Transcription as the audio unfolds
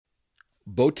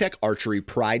Bowtech Archery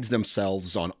prides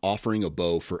themselves on offering a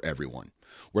bow for everyone.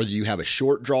 Whether you have a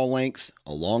short draw length,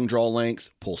 a long draw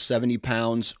length, pull 70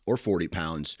 pounds or 40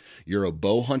 pounds, you're a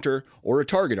bow hunter or a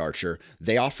target archer,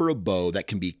 they offer a bow that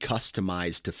can be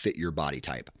customized to fit your body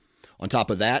type. On top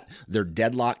of that, their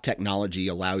deadlock technology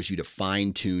allows you to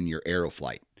fine-tune your arrow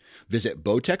flight. Visit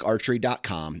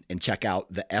bowtecharchery.com and check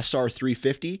out the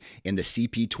SR350 and the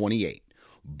CP28.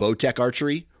 Bowtech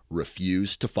Archery,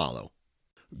 refuse to follow.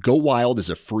 Go Wild is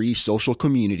a free social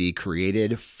community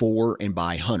created for and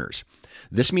by hunters.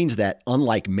 This means that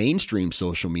unlike mainstream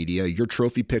social media, your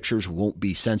trophy pictures won't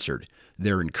be censored.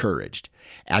 They're encouraged.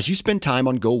 As you spend time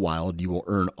on Go Wild, you will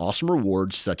earn awesome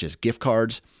rewards such as gift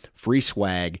cards, free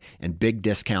swag, and big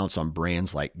discounts on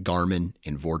brands like Garmin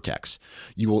and Vortex.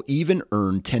 You will even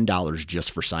earn $10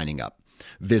 just for signing up.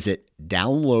 Visit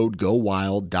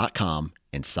downloadgowild.com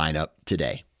and sign up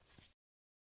today.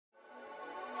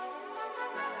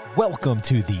 Welcome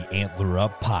to the Antler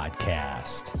Up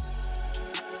Podcast.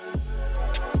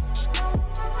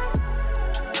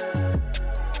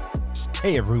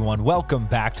 Hey everyone, welcome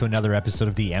back to another episode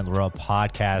of the Antler Up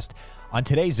Podcast. On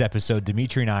today's episode,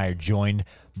 Dimitri and I are joined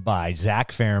by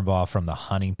Zach Fehrenbaugh from the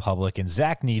Hunting Public, and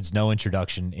Zach needs no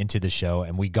introduction into the show,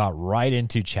 and we got right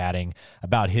into chatting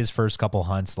about his first couple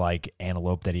hunts like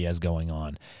antelope that he has going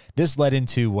on. This led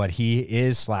into what he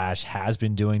is/has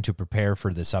been doing to prepare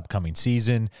for this upcoming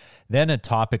season. Then a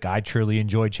topic I truly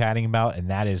enjoy chatting about, and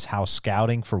that is how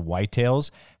scouting for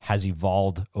whitetails has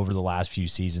evolved over the last few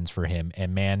seasons for him.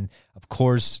 And man, of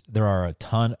course, there are a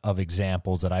ton of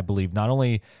examples that I believe not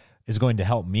only is going to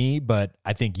help me, but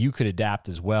I think you could adapt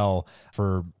as well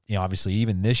for, obviously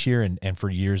even this year and for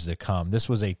years to come. This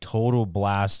was a total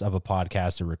blast of a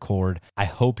podcast to record. I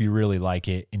hope you really like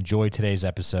it. Enjoy today's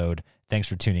episode. Thanks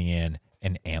for tuning in,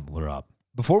 and Antler Up.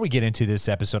 Before we get into this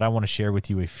episode, I want to share with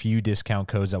you a few discount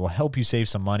codes that will help you save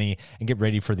some money and get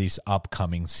ready for this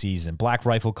upcoming season. Black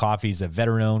Rifle Coffee is a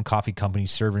veteran-owned coffee company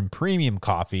serving premium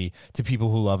coffee to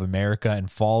people who love America,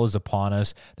 and fall is upon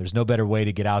us. There's no better way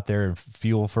to get out there and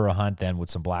fuel for a hunt than with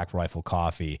some Black Rifle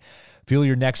Coffee. Fuel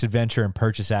your next adventure and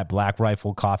purchase at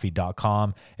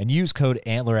blackriflecoffee.com and use code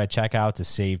ANTLER at checkout to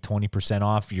save 20%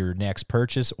 off your next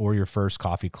purchase or your first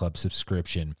coffee club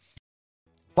subscription.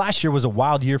 Last year was a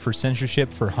wild year for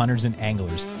censorship for hunters and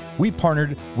anglers. We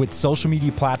partnered with social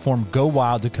media platform Go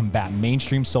Wild to combat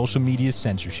mainstream social media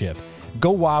censorship.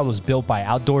 Go Wild was built by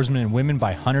outdoorsmen and women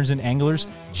by hunters and anglers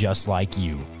just like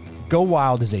you. Go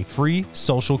Wild is a free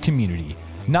social community.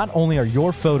 Not only are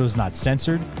your photos not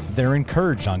censored, they're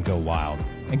encouraged on Go Wild.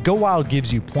 And Go Wild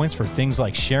gives you points for things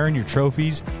like sharing your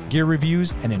trophies, gear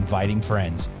reviews, and inviting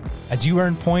friends. As you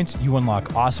earn points, you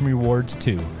unlock awesome rewards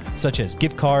too, such as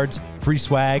gift cards, free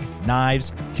swag,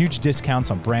 knives, huge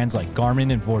discounts on brands like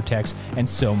Garmin and Vortex, and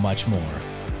so much more.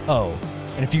 Oh,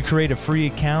 and if you create a free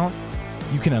account,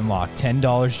 you can unlock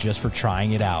 $10 just for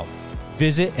trying it out.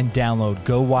 Visit and download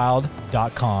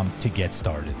gowild.com to get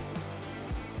started.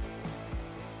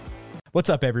 What's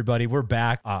up, everybody? We're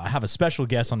back. I have a special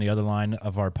guest on the other line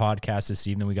of our podcast this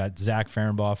evening. We got Zach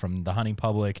Fehrenbaugh from the Hunting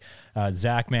Public.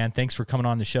 Zach, man, thanks for coming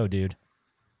on the show, dude.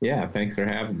 Yeah, thanks for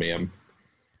having me.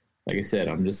 Like I said,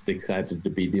 I'm just excited to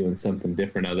be doing something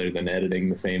different other than editing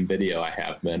the same video I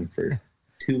have been for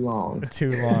too long.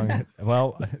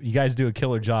 Well, you guys do a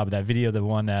killer job. That video, the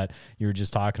one that you were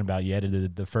just talking about, you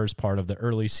edited the first part of the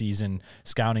early season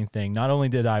scouting thing. Not only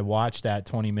did I watch that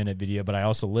 20-minute video, but I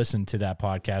also listened to that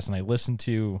podcast, and I listened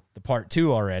to the part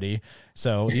 2 already.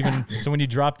 So so when you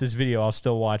drop this video, I'll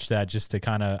still watch that just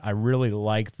to I really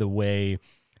like the way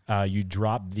you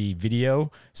drop the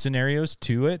video scenarios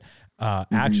to it.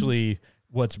 Actually,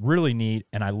 what's really neat,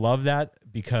 and I love that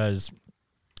because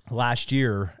last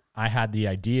year I had the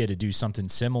idea to do something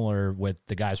similar with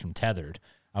the guys from Tethered.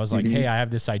 I was like, hey, I have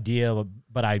this idea,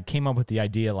 but I came up with the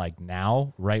idea like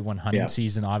now, right when hunting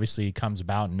season obviously comes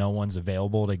about and no one's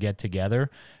available to get together.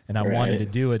 And I wanted to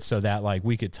do it so that like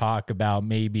we could talk about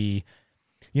maybe,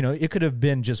 it could have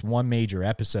been just one major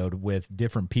episode with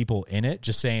different people in it,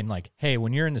 just saying like, hey,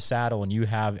 when you're in the saddle and you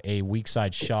have a weak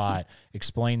side shot,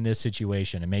 explain this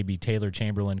situation. And maybe Taylor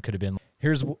Chamberlain could have been,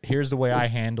 here's the way I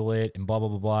handle it and blah, blah,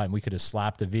 blah, blah. And we could have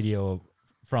slapped the video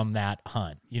from that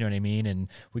hunt, you know what I mean? And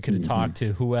we could have talked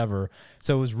to whoever.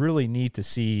 So it was really neat to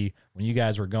see when you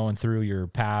guys were going through your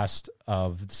past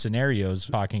of scenarios,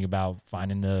 talking about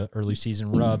finding the early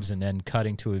season rubs and then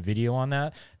cutting to a video on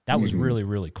that. That was really,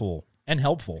 really cool and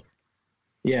helpful.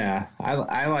 Yeah,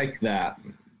 I like that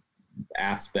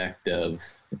aspect of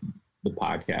the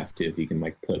podcast too. If you can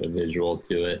like put a visual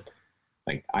to it,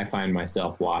 like I find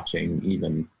myself watching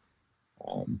even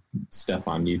stuff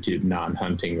on YouTube,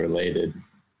 non-hunting related,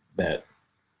 that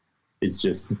is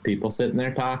just people sitting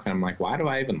there talking. I'm like, why do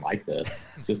I even like this?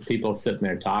 It's just people sitting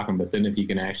there talking. But then if you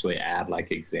can actually add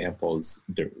like examples,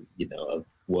 you know, of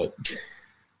what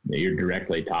you're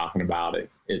directly talking about,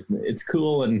 it's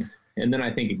cool. And then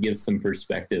I think it gives some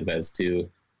perspective as to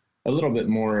a little bit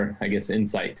more, I guess,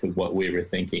 insight to what we were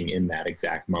thinking in that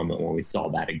exact moment when we saw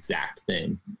that exact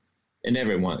thing. And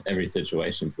every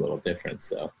situation's a little different.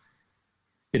 So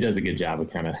it does a good job of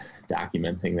kind of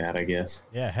documenting that, I guess.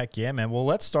 Yeah, heck yeah, man. Well,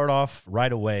 let's start off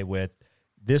right away with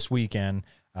this weekend.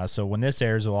 So when this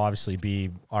airs, it'll obviously be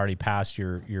already past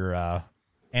your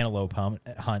antelope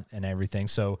hunt and everything.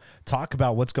 So talk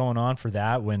about what's going on for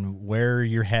that, where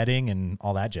you're heading and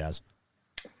all that jazz.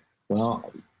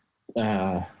 Well,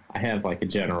 I have like a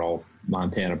general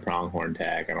Montana pronghorn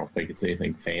tag. I don't think it's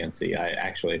anything fancy. I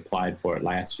actually applied for it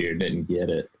last year, didn't get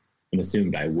it, and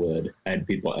assumed I would. I had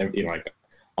people, you know, like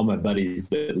all my buddies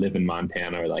that live in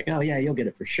Montana are like, oh yeah, you'll get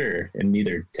it for sure. And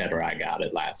neither Ted or I got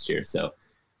it last year. So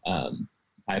I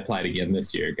applied again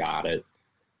this year, got it.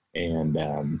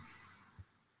 And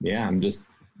yeah, I'm just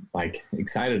like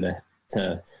excited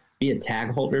to be a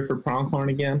tag holder for pronghorn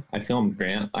again. I filmed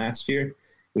Grant last year.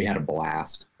 We had a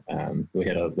blast. We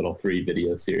had a little 3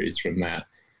 video series from that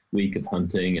week of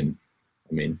hunting. And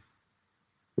I mean,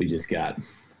 we just got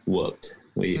whooped.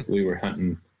 We were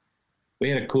hunting. We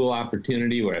had a cool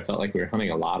opportunity where I felt like we were hunting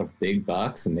a lot of big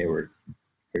bucks, and they were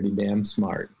pretty damn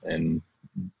smart. And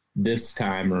this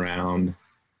time around,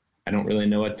 I don't really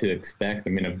know what to expect. I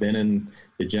mean, I've been in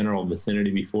the general vicinity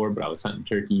before, but I was hunting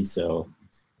turkeys, so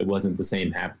it wasn't the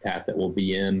same habitat that we'll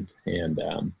be in. And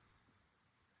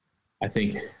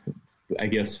I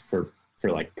guess for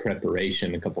like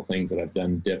preparation, a couple things that I've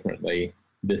done differently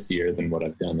this year than what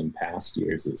I've done in past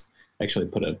years is actually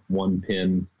put a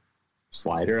 1-pin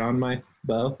slider on my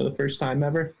bow for the first time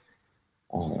ever.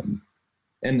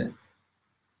 And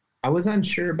I was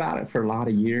unsure about it for a lot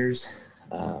of years.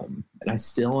 And I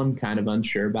still am kind of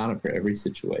unsure about it for every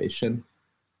situation,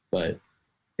 but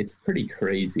it's pretty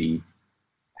crazy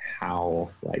how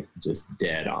like just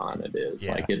dead on it is.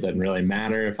 Yeah. Like it doesn't really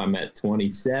matter if I'm at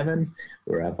 27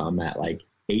 or if I'm at like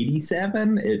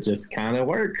 87, it just kind of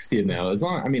works, you know, as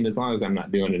long as I'm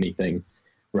not doing anything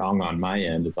wrong on my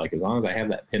end. It's like, as long as I have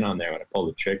that pin on there when I pull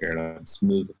the trigger and I'm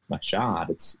smooth with my shot,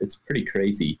 it's pretty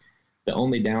crazy. The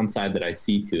only downside that I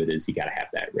see to it is you got to have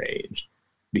that range,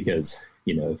 because,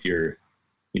 you know, if you're,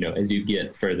 you know, as you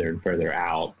get further and further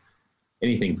out,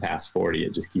 anything past 40,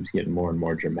 it just keeps getting more and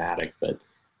more dramatic. But,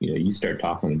 you know, you start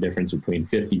talking the difference between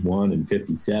 51 and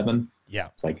 57. Yeah.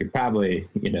 It's like, you're probably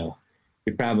going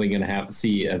to have to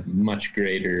see a much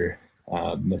greater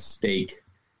mistake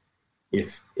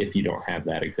if you don't have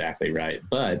that exactly right.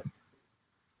 But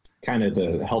kind of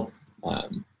to help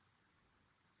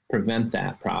prevent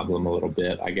that problem a little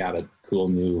bit, I got a cool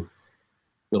new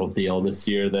little deal this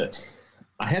year that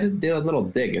I had to do a little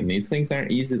digging. These things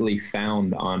aren't easily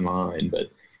found online,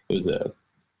 but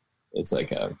it's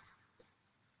like a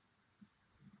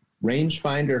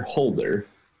rangefinder holder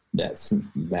that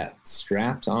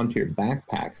straps onto your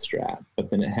backpack strap, but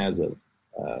then it has a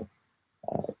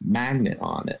magnet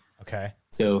on it. Okay.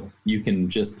 So you can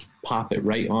just pop it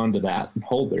right onto that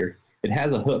holder. It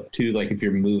has a hook too. Like if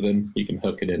you're moving, you can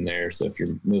hook it in there. So if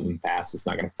you're moving fast, it's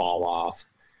not going to fall off.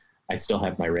 I still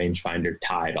have my rangefinder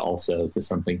tied also to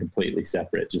something completely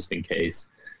separate just in case.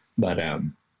 But I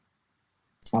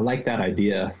like that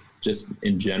idea just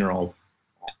in general,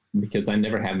 because I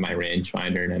never have my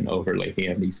rangefinder in an overly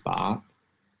handy spot.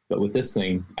 But with this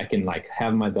thing, I can like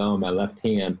have my bow in my left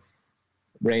hand,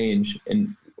 range,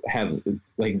 and have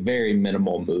like very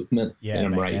minimal movement. Yeah, and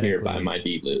I'm right here by my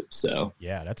D loop. So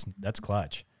yeah, that's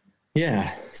clutch.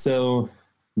 Yeah. So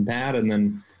that, and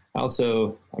then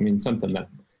also, I mean, something that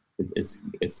it's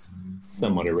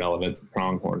somewhat irrelevant to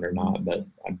pronghorn or not, but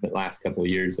the last couple of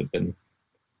years have been,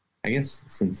 I guess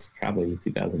since probably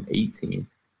 2018,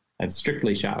 I've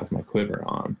strictly shot with my quiver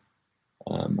on.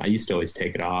 I used to always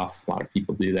take it off. A lot of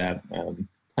people do that,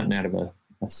 hunting out of a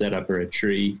setup or a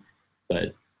tree,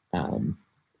 but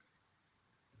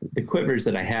the quivers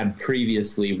that I had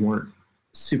previously weren't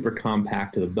super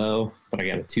compact to the bow, but I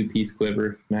got a 2-piece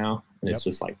quiver now, and It's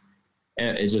just like,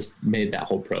 it just made that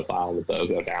whole profile of the bow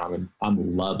go down, and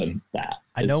I'm loving that.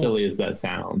 As silly as that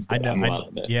sounds, but I'm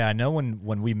loving it. Yeah, I know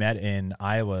when we met in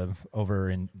Iowa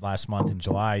over in last month in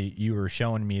July, you were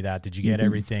showing me that. Did you get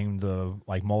everything, the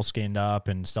like moleskined up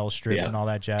and stealth stripped and all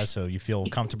that jazz, so you feel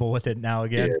comfortable with it now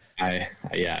again?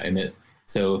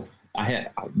 So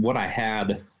what I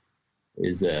had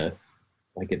is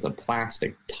it's a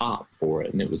plastic top for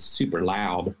it, and it was super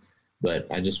loud, but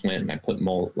I just went and I put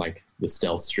the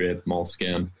stealth strip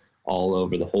moleskin all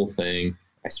over the whole thing.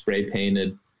 I spray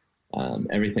painted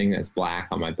Everything that's black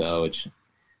on my bow, which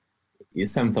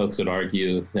some folks would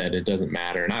argue that it doesn't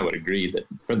matter. And I would agree that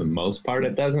for the most part,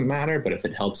 it doesn't matter. But if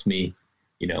it helps me,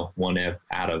 one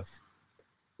out of,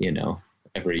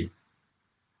 every,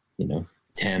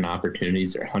 10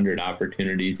 opportunities or 100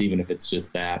 opportunities, even if it's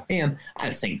just that. And I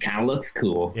just think it kind of looks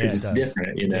cool because it's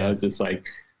different, It's just like,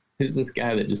 who's this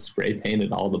guy that just spray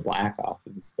painted all the black off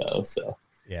of his bow? So,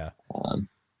 yeah.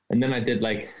 And then I did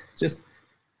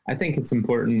I think it's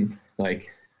important,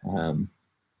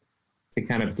 to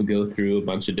kind of go through a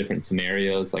bunch of different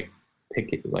scenarios,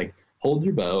 pick it, hold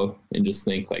your bow and just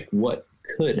think what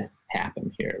could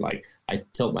happen here. I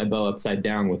tilt my bow upside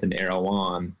down with an arrow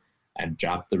on, I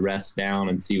drop the rest down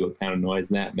and see what kind of noise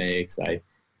that makes.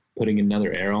 Putting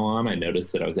another arrow on, I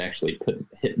noticed that I was actually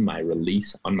hitting my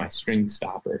release on my string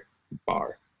stopper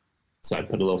bar. So I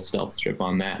put a little stealth strip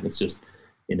on that, and it's just,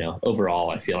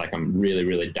 overall, I feel like I'm really,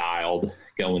 really dialed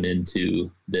going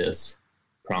into this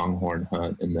pronghorn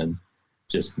hunt, and then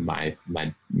just my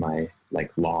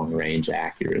long range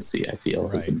accuracy, I feel,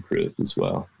 has improved as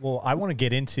well. Well, I want to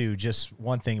get into just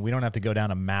one thing. We don't have to go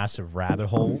down a massive rabbit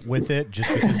hole with it,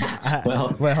 just because.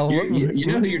 You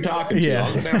know who you're talking to.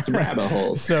 I'll go down some rabbit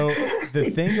holes. So the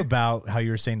thing about how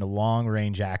you were saying the long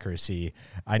range accuracy,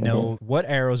 I know what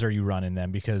arrows are you running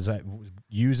then? Because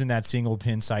using that single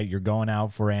pin sight, you're going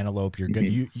out for antelope. You're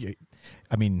good.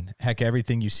 I mean, heck,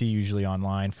 everything you see usually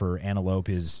online for antelope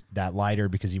is that lighter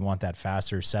because you want that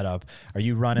faster setup. Are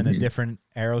you running a different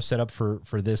arrow setup for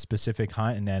this specific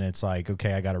hunt? And then it's like,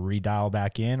 okay, I got to redial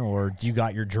back in, or do you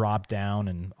got your drop down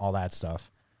and all that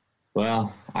stuff?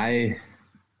 Well, I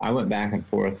went back and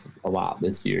forth a lot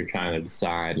this year trying to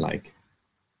decide,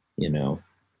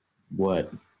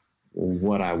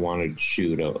 what I wanted to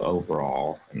shoot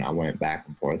overall. And I went back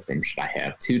and forth from, should I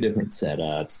have 2 different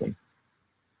setups? And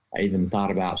I even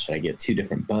thought about, should I get 2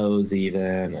 different bows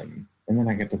even? And then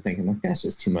I got to thinking, that's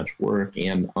just too much work.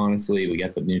 And honestly, we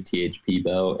got the new THP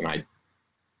bow,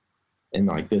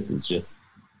 and this is just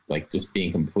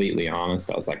being completely honest.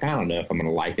 I was like, I don't know if I'm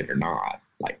going to like it or not.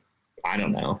 I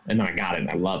don't know. And then I got it and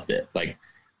I loved it.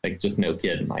 Just no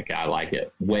kidding. I like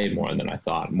it way more than I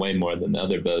thought, and way more than the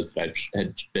other bows that I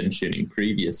had been shooting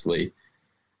previously.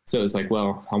 So it's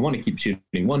well, I want to keep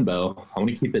shooting one bow. I want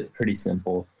to keep it pretty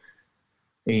simple.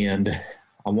 And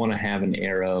I want to have an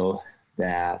arrow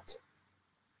that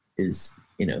is,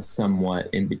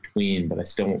 somewhat in between, but I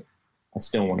still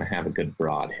want to have a good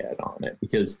broadhead on it,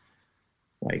 because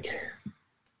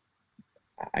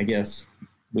I guess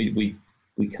we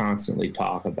constantly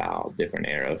talk about different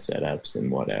arrow setups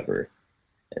and whatever.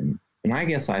 And I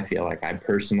guess I feel like I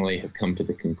personally have come to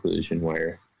the conclusion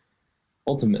where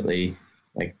ultimately,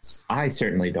 I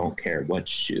certainly don't care what you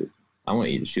shoot. I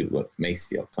want you to shoot what makes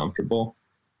you feel comfortable.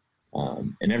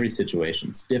 And every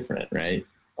situation's different, right?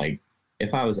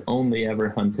 If I was only ever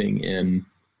hunting in,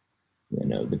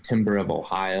 the timber of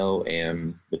Ohio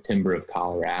and the timber of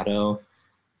Colorado,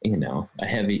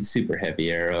 a super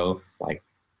heavy arrow,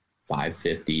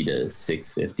 550 to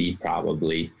 650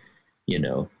 probably,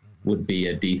 would be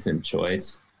a decent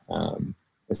choice.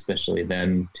 Especially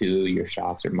then too, your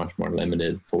shots are much more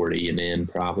limited, 40 and in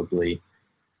probably.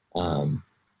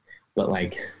 But I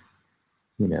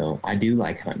do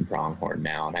like hunting pronghorn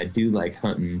now, and I do like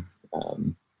hunting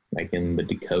in the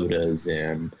Dakotas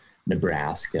and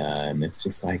Nebraska, and it's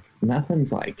just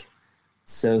nothing's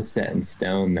so set in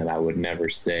stone that I would never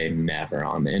say never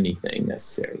on anything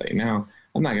necessarily. Now,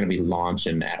 I'm not going to be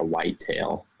launching at a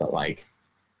whitetail, but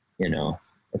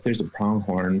if there's a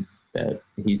pronghorn that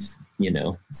he's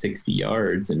 60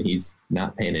 yards and he's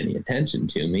not paying any attention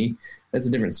to me, that's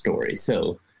a different story.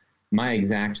 So my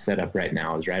exact setup right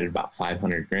now is right at about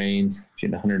 500 grains,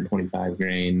 shooting 125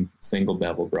 grain single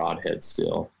bevel broadhead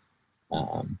still,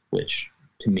 which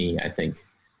to me, I think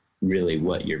really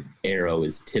what your arrow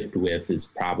is tipped with is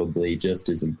probably just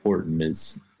as important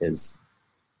as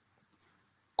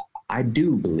I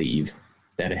do believe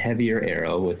that a heavier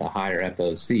arrow with a higher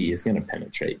FOC is going to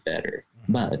penetrate better,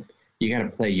 but you got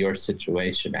to play your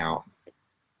situation out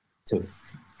to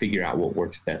figure out what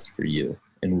works best for you.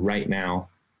 And right now,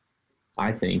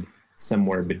 I think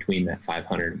somewhere between that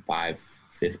 500 and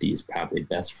 550 is probably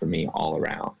best for me all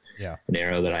around. Yeah. An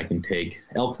arrow that I can take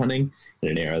elk hunting and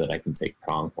an arrow that I can take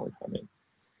pronghorn hunting.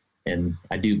 And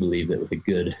I do believe that with a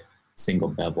good single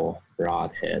bevel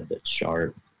broadhead that's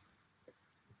sharp,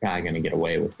 you're probably going to get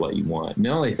away with what you want. And the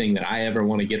only thing that I ever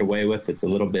want to get away with, it's a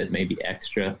little bit maybe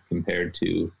extra compared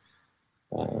to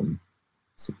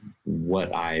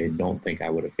what I don't think I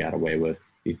would have got away with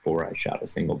before I shot a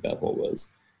single bevel, was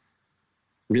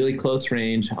really close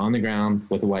range on the ground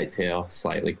with a whitetail,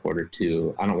 slightly quarter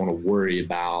two. I don't want to worry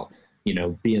about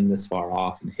being this far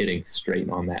off and hitting straight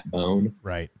on that bone.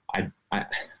 Right. I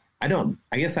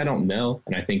guess I don't know.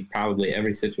 And I think probably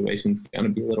every situation is going to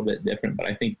be a little bit different, but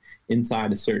I think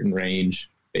inside a certain range,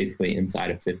 basically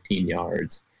inside of 15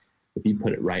 yards, if you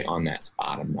put it right on that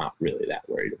spot, I'm not really that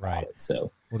worried about it.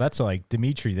 So, well, that's like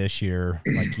Dimitri this year,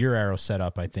 like your arrow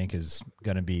setup, I think is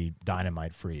going to be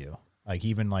dynamite for you. Like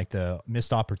even like the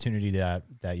missed opportunity that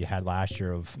you had last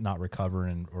year of not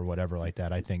recovering or whatever like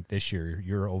that. I think this year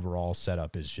your overall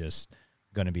setup is just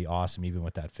going to be awesome, even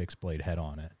with that fixed blade head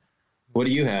on it. What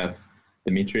do you have,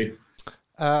 Dimitri?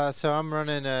 So I'm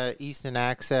running Easton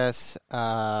Access,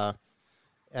 running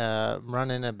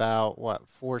about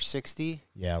 460.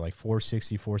 Yeah, like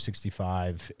 460,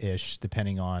 465-ish,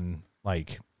 depending on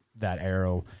like that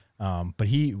arrow. But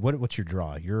what's your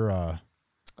draw? You're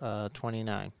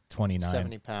 29.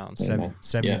 70 pounds.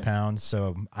 70 pounds.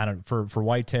 So I don't for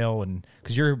whitetail, and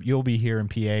because you'll be here in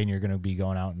PA and you're going to be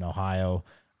going out in Ohio.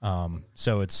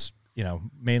 So it's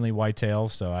mainly whitetail.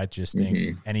 So I just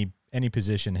think any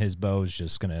position, his bow is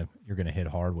just you're gonna hit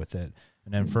hard with it.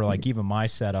 And then for like even my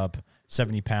setup,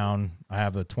 70 pound, I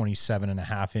have a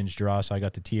 27.5 inch draw, so I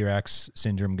got the T-Rex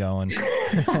syndrome going.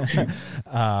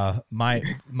 My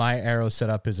arrow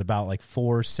setup is about like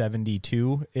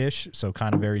 472 ish, so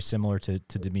kind of very similar to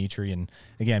Dimitri, and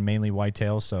again mainly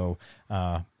whitetail. So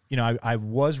I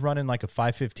was running like a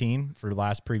 515 for the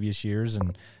last previous years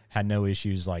and had no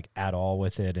issues like at all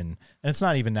with it. And it's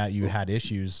not even that you had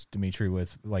issues, Dimitri,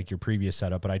 with like your previous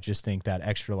setup, but I just think that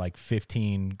extra like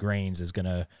 15 grains is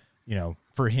gonna,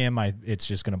 for him, it's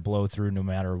just gonna blow through no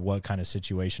matter what kind of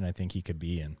situation I think he could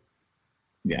be in.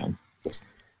 Yeah.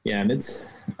 Yeah.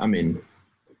 And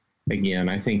again,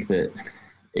 I think that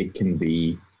it can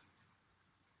be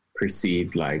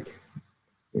perceived like,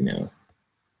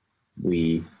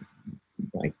 we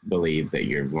like believe that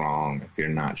you're wrong if you're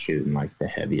not shooting like the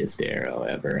heaviest arrow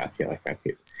ever. I feel like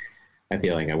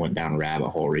I went down a rabbit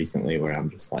hole recently where I'm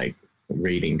just like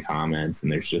reading comments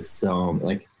and there's just so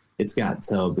like it's got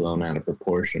so blown out of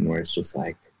proportion where it's just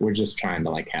like we're just trying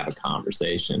to like have a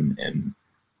conversation. And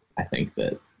I think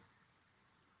that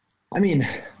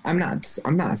I'm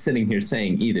not sitting here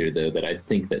saying either though that I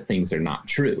think that things are not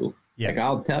true. Yeah. Like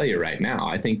I'll tell you right now,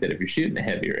 I think that if you're shooting a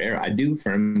heavier arrow, I do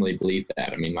firmly believe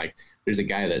that. Like there's a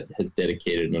guy that has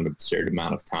dedicated an absurd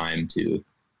amount of time to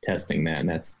testing that, and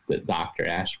that's the Dr.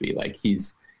 Ashby. Like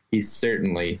he's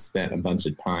certainly spent a bunch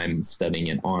of time studying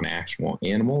it on actual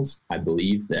animals. I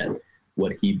believe that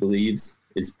what he believes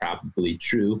is probably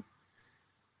true.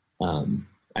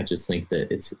 I just think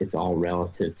that it's all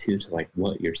relative to like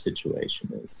what your situation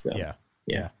is. So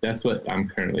yeah, that's what I'm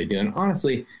currently doing.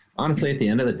 Honestly, at the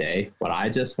end of the day, what I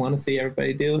just want to see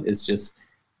everybody do is just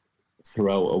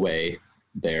throw away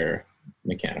their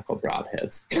mechanical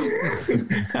broadheads.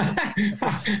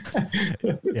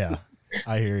 Yeah,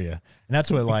 I hear you. And that's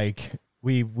what like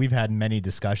we've had many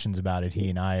discussions about it, he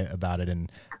and I, about it,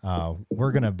 and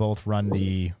we're gonna both run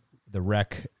the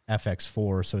Rec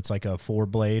FX4, so it's like a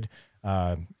 4-blade,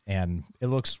 and it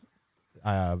looks.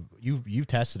 You've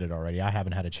tested it already. I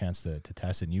haven't had a chance to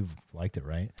test it, and you've liked it,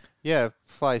 right? Yeah, it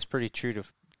flies pretty true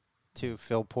to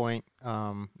fill point.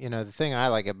 The thing I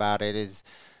like about it is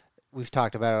we've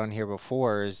talked about it on here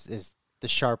before is the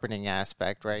sharpening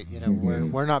aspect, right?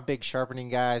 We're not big sharpening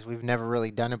guys. We've never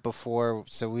really done it before,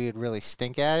 so we would really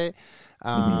stink at it.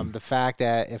 The fact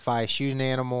that if I shoot an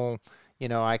animal,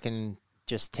 I can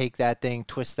just take that thing,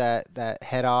 twist that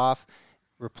head off,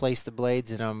 replace the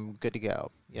blades, and I'm good to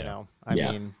go.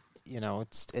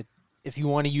 If you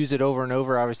want to use it over and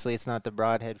over, obviously it's not the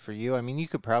broadhead for you. You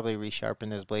could probably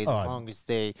resharpen those blades as long as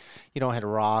you don't hit a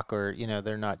rock or,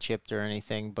 they're not chipped or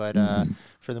anything. But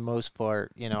for the most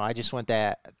part, I just want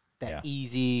that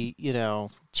easy,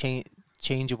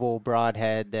 changeable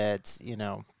broadhead that's,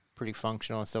 pretty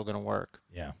functional and still going to work.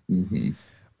 Yeah. Mm-hmm.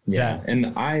 Yeah.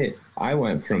 And I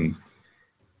went from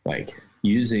like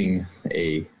using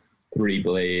a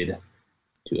 3-blade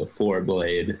to a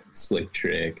 4-blade Slick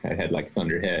Trick. I had like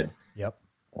Thunderhead. Yep.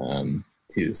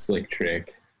 To Slick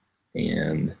Trick,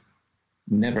 and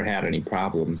never had any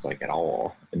problems like at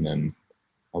all. And then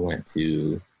I went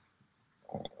to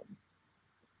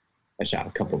I shot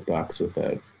a couple bucks with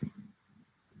a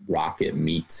Rocket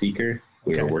Meat Seeker.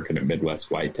 We were working at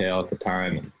Midwest Whitetail at the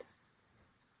time, and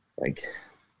like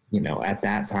at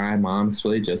that time,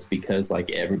 honestly, just because like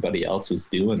everybody else was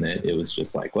doing it, it was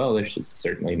just like, well, there's just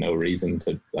certainly no reason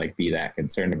to like be that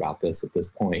concerned about this at this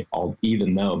point.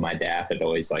 Even though my dad had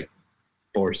always like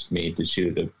forced me to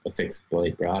shoot a fixed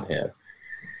blade broadhead,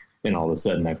 and all of a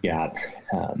sudden I've got,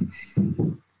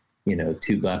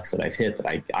 2 bucks that I've hit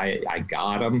that I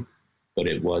got them, but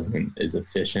it wasn't as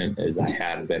efficient as I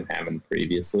had been having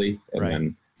previously. And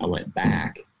then I went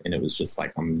back, and it was just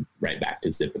like I'm right back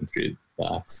to zipping through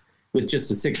bucks with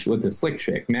just with a slick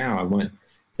trick. Now I went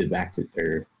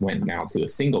now to a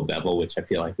single bevel, which I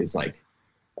feel like is like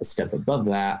a step above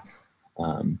that.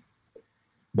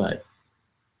 But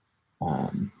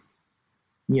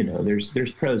you know,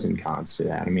 there's pros and cons to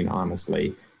that. I mean,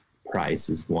 honestly, price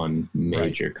is one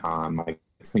major con. Like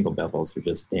single bevels are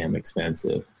just damn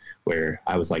expensive. Where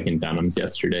I was like in Dunham's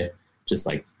yesterday, just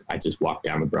like I just walked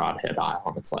down the broadhead aisle,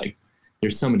 and it's like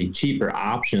there's so many cheaper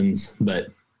options, but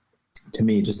to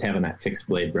me, just having that fixed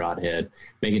blade broadhead,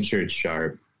 making sure it's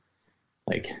sharp,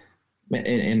 like,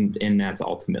 and that's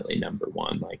ultimately number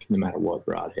one. Like, no matter what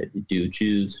broadhead you do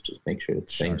choose, just make sure the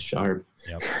thing's sharp.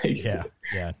 Yep. Like, yeah.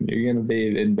 You're gonna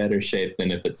be in better shape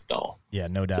than if it's dull. Yeah,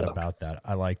 no doubt about that.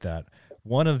 I like that.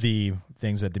 One of the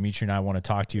things that Dimitri and I want to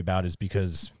talk to you about is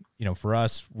because, you know, for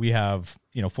us, we have,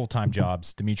 you know, full-time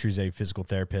jobs. Dimitri's a physical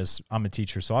therapist. I'm a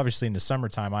teacher. So obviously in the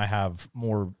summertime, I have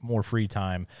more free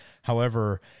time.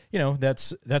 However, you know,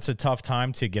 that's a tough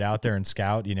time to get out there and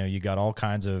scout. You know, you got all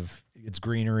kinds of, it's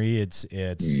greenery, it's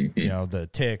you know, the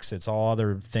ticks, it's all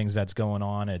other things that's going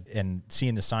on, and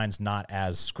seeing the signs not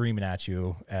as screaming at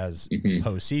you as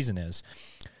postseason is.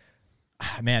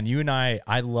 Man, you and I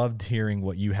loved hearing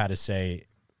what you had to say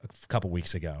a couple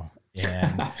weeks ago.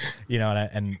 And, you know,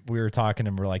 and we were talking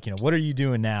and we're like, you know, what are you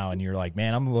doing now? And you're like,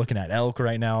 man, I'm looking at elk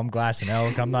right now. I'm glassing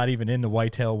elk. I'm not even in the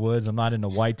whitetail woods. I'm not in the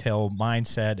whitetail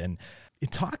mindset. And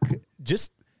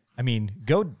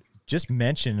just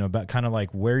mention about kind of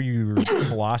like where your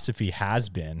philosophy has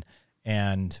been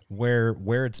and where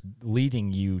it's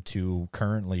leading you to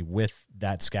currently with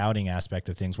that scouting aspect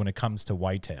of things when it comes to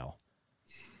whitetail.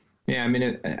 Yeah. I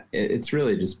mean, it's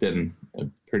really just been a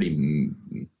pretty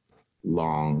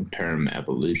long-term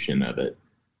evolution of it.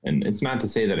 And it's not to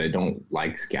say that I don't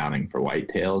like scouting for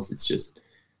whitetails. It's just,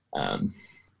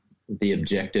 the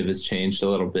objective has changed a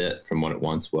little bit from what it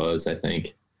once was, I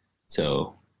think.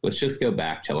 So let's just go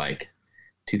back to like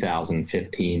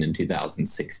 2015 and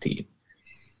 2016.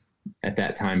 At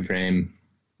that time frame,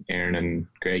 Aaron and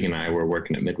Greg and I were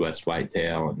working at Midwest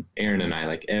Whitetail, and Aaron and I,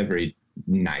 like every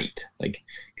night, like,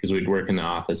 because we'd work in the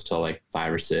office till like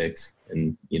 5 or 6,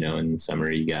 and you know, in the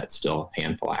summer you got still a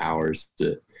handful of hours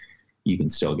that you can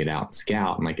still get out and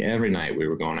scout, and like every night we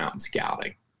were going out and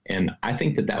scouting, and I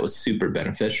think that was super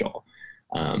beneficial.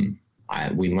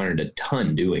 We learned a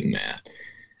ton doing that.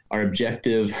 Our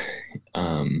objective,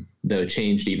 though,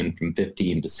 changed even from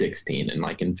 15 to 16. And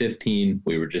like in 15,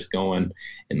 we were just going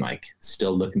and like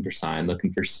still looking for sign,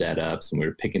 looking for setups, and we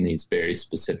were picking these very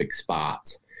specific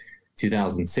spots.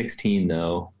 2016,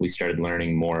 though, we started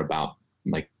learning more about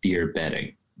like deer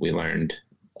bedding. We learned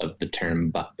of the term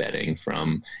buck bedding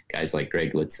from guys like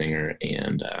Greg Litzinger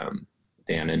and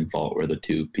Dan Infalt were the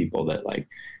two people that like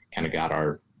kind of got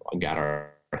our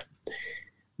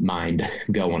mind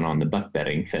going on the buck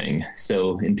bedding thing.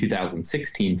 So in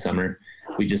 2016 summer,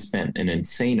 we just spent an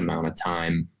insane amount of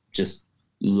time just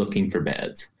looking for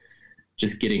beds,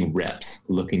 just getting reps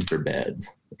looking for beds.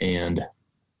 And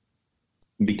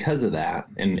because of that,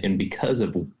 and because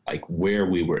of like where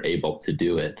we were able to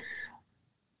do it,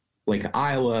 like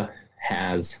Iowa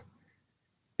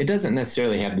it doesn't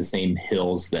necessarily have the same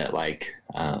hills that like,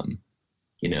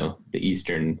 you know, the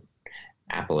Eastern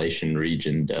Appalachian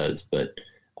region does, but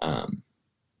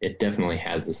it definitely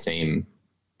has the same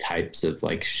types of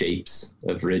like shapes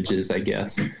of ridges, I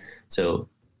guess. So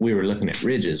we were looking at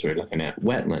ridges, we were looking at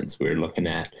wetlands, we were looking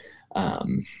at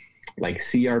like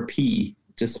CRP,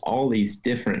 just all these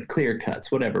different clear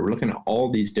cuts, whatever. We're looking at all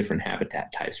these different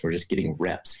habitat types. We're just getting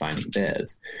reps finding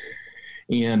beds.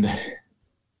 And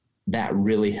that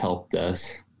really helped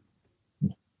us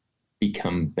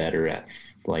become better at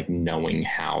like knowing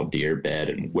how deer bed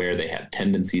and where they have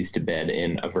tendencies to bed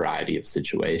in a variety of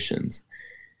situations.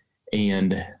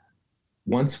 And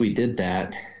once we did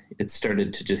that, it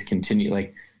started to just continue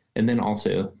like, and then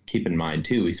also keep in mind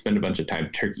too, we spend a bunch of time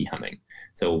turkey hunting.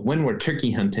 So when we're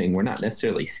turkey hunting, we're not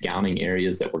necessarily scouting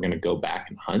areas that we're going to go back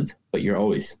and hunt, but you're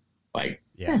always like,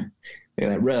 look at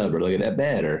that rub, or look at that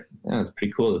bed, or it's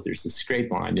pretty cool that there's a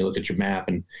scrape line. You look at your map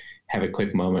and have a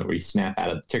quick moment where you snap out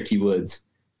of the turkey woods,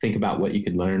 think about what you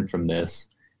could learn from this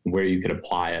and where you could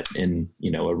apply it in,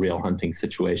 you know, a real hunting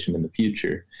situation in the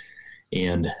future.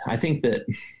 And I think that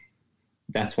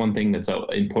that's one thing that's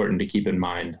important to keep in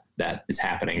mind that is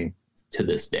happening to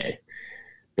this day.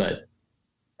 But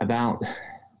about,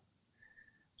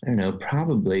 I don't know,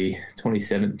 probably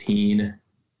 2017,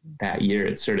 that year,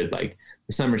 it started like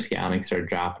the summer scouting started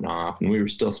dropping off, and we were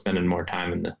still spending more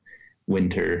time in the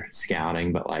winter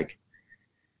scouting. But like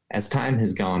as time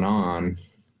has gone on,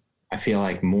 I feel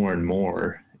like more and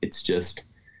more, it's just,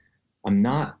 I'm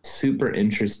not super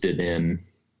interested in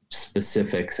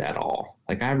specifics at all.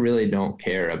 Like, I really don't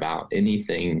care about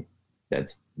anything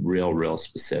that's real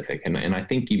specific. And I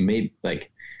think you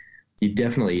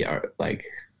definitely are, like,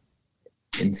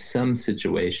 in some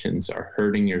situations are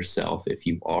hurting yourself if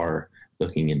you are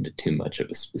looking into too much of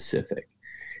a specific.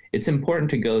 It's important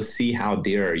to go see how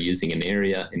deer are using an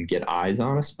area and get eyes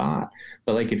on a spot.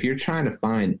 But like, if you're trying to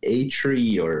find a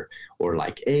tree or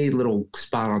like a little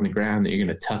spot on the ground that you're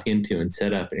going to tuck into and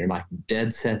set up, and you're like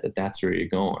dead set that that's where you're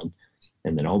going,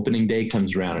 and then opening day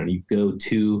comes around and you go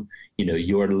to,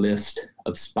 your list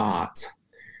of spots,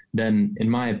 then in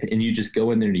my opinion, you just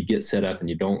go in there and you get set up and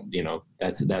you don't,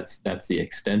 that's the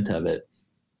extent of it.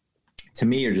 To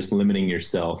me, you're just limiting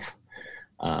yourself.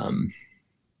 And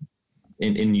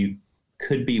you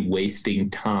could be wasting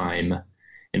time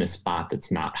in a spot that's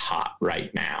not hot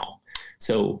right now.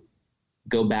 So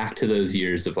go back to those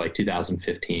years of like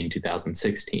 2015,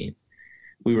 2016.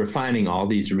 We were finding all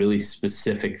these really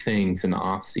specific things in the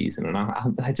off season. And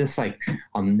I just like,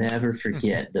 I'll never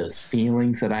forget those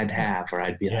feelings that I'd have where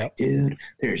I'd be like, dude,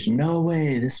 there's no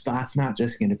way this spot's not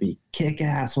just going to be kick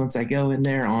ass once I go in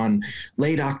there on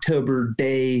late October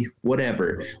day,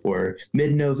 whatever, or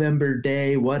mid-November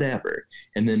day, whatever.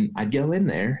 And then I'd go in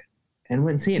there and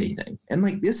wouldn't see anything. And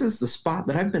like, this is the spot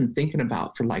that I've been thinking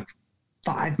about for like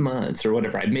 5 months or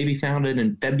whatever. I'd maybe found it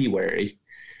in February.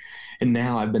 And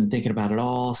now I've been thinking about it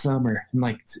all summer. And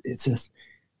like, it's just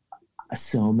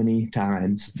so many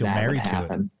times that would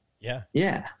happen. Yeah.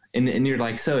 Yeah. And you're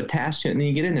like so attached to it. And then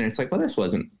you get in there and it's like, well, this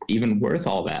wasn't even worth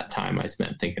all that time I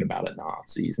spent thinking about it in the off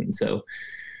season. So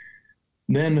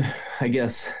then I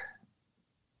guess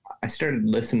I started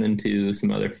listening to some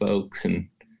other folks, and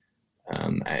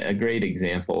a great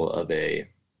example of a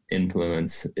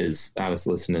influence is I was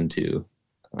listening to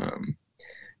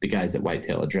the guys at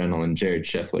Whitetail Adrenaline, Jared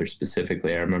Scheffler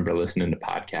specifically. I remember listening to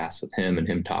podcasts with him and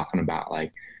him talking about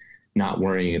like not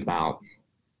worrying about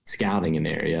scouting an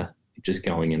area, just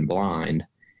going in blind.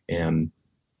 And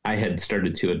I had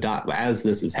started to adopt, as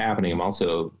this is happening, I'm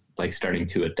also like starting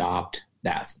to adopt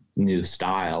that new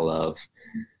style of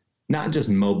not just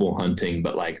mobile hunting,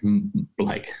 but like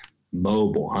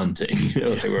mobile hunting,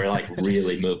 we're like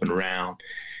really moving around.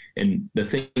 And the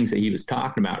things that he was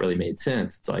talking about really made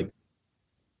sense. It's like,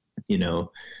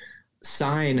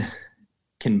 sign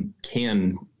can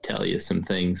tell you some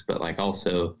things, but like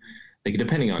also like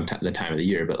depending on the time of the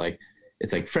year, but like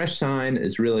it's like fresh sign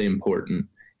is really important.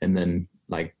 And then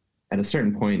like at a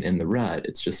certain point in the rut,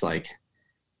 it's just like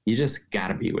you just got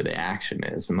to be where the action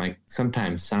is. And like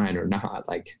sometimes sign or not,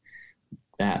 like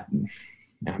that,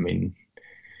 I mean,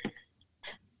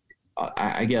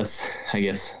 I guess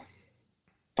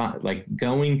like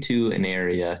going to an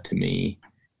area to me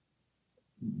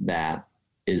that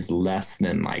is less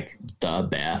than like the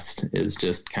best is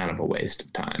just kind of a waste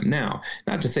of time. Now,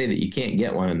 not to say that you can't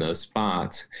get one in those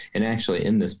spots. And actually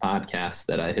in this podcast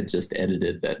that I had just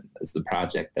edited, that is the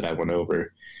project that I went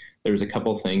over, there's a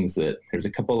couple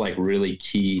like really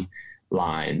key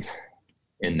lines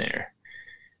in there.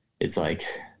 It's like,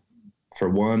 for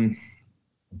one,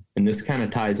 and this kind of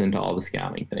ties into all the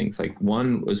scouting things. Like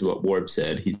one was what Warb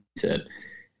said. He said,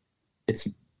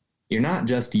 you're not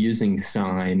just using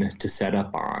sign to set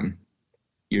up on,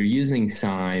 you're using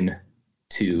sign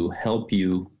to help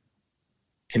you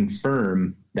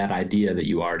confirm that idea that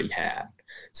you already had.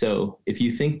 So if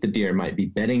you think the deer might be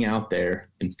bedding out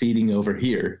there and feeding over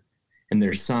here, and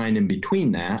there's sign in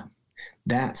between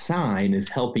that sign is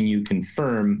helping you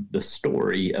confirm the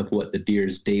story of what the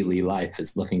deer's daily life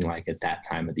is looking like at that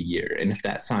time of the year. And if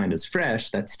that sign is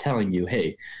fresh, that's telling you,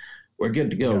 hey, we're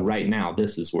good to go right now.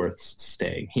 This is worth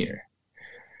staying here.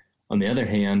 On the other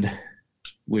hand,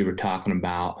 we were talking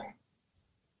about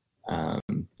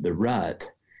the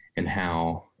rut and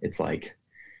how it's like,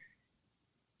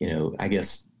 I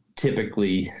guess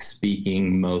typically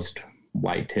speaking, most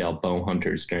whitetail bow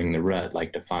hunters during the rut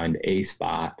like to find a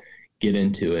spot, get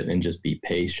into it, and just be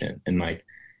patient. And like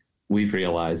we've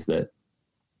realized that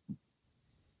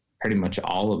pretty much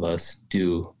all of us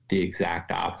do the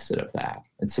exact opposite of that.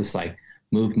 It's just like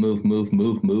move,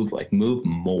 like move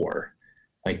more,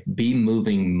 like be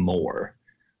moving more,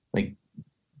 like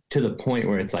to the point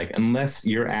where it's like, unless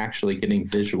you're actually getting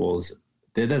visuals,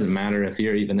 it doesn't matter if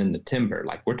you're even in the timber.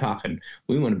 Like we're talking,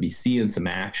 we want to be seeing some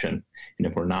action. And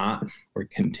if we're not, we're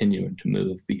continuing to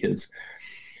move, because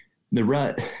the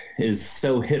rut is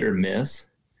so hit or miss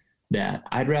that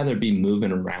I'd rather be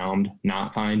moving around,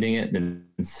 not finding it, than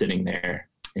sitting there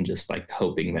and just like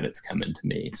hoping that it's coming to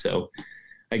me. So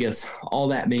I guess all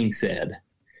that being said,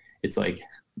 it's like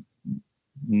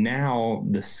now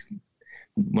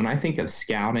when I think of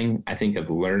scouting, I think of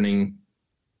learning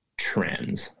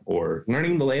trends or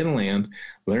learning the lay of the land,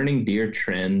 learning deer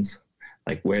trends,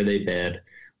 like where they bed,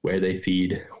 where they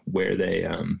feed, where they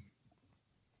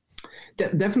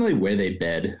definitely where they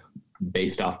bed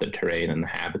based off the terrain and the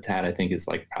habitat, I think is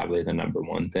like probably the number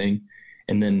one thing.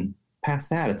 And then past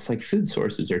that, it's like food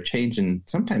sources are changing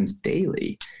sometimes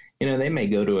daily. They may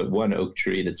go to one oak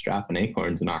tree that's dropping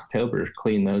acorns in October,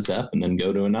 clean those up, and then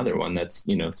go to another one that's,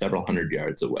 several hundred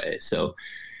yards away. So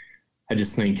I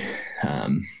just think,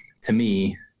 to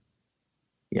me,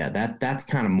 yeah, that's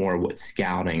kind of more what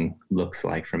scouting looks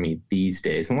like for me these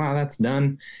days. And while that's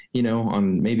done,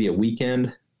 on maybe a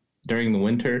weekend during the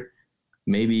winter,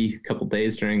 maybe a couple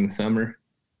days during the summer,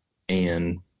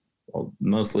 and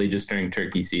mostly just during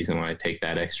turkey season when I take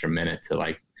that extra minute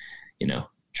to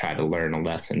try to learn a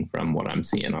lesson from what I'm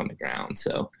seeing on the ground.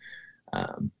 So,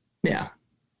 yeah,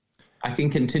 I can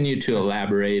continue to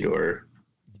elaborate or,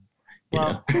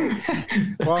 well,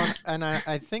 and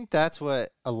I think that's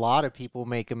what a lot of people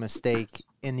make a mistake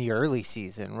in the early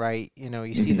season, right?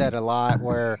 You see that a lot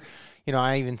where,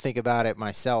 I even think about it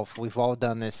myself. We've all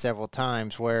done this several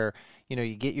times where,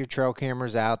 you get your trail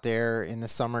cameras out there in the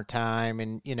summertime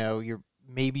and,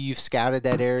 maybe you've scouted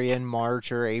that area in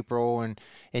March or April and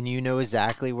you know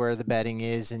exactly where the bedding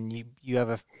is and you have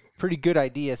a pretty good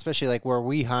idea, especially like where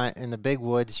we hunt in the big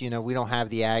woods, we don't have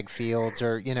the ag fields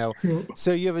or,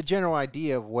 so you have a general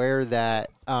idea of where that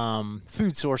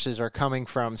food sources are coming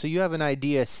from. So you have an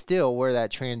idea still where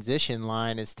that transition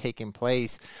line is taking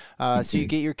place. So you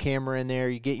get your camera in there,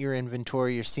 you get your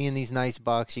inventory, you're seeing these nice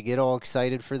bucks, you get all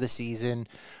excited for the season.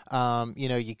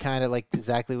 You kind of like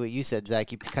exactly what you said,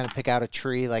 Zach, you kind of pick out a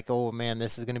tree like, oh man,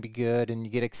 this is going to be good. And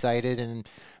you get excited and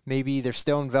maybe they're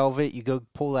still in velvet. You go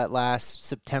pull that last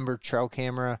September trail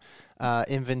camera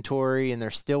inventory and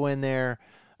they're still in there.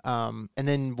 And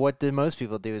then what do most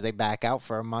people do is they back out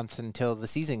for a month until the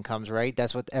season comes, right?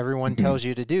 That's what everyone tells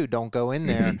you to do. Don't go in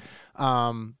there.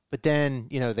 But then,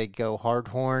 they go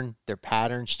hardhorn, their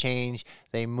patterns change,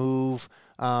 they move,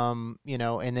 and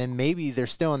then maybe they're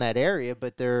still in that area,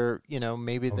 but they're,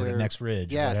 maybe over they're the next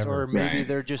ridge. Yes. Or maybe right.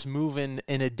 They're just moving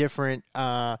in a different,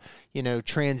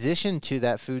 transition to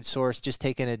that food source, just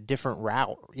taking a different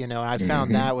route. I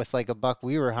found that with like a buck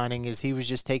we were hunting is he was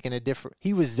just taking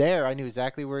he was there. I knew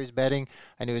exactly where he's bedding.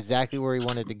 I knew exactly where he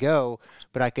wanted to go,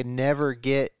 but I could never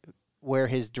get where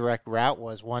his direct route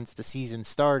was once the season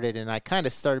started. And I kind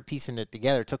of started piecing it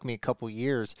together. It took me a couple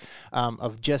years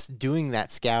of just doing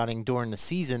that scouting during the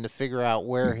season to figure out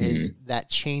where that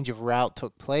change of route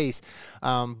took place.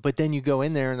 But then you go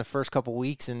in there in the first couple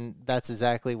weeks and that's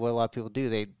exactly what a lot of people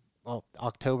do.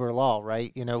 October lull,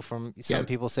 right? From some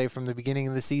people say from the beginning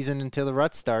of the season until the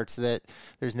rut starts that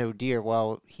there's no deer.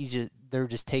 Well, they're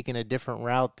just taking a different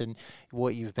route than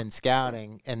what you've been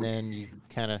scouting. And then you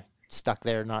kind of stuck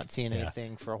there not seeing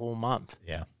anything for a whole month.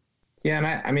 Yeah. And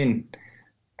I mean,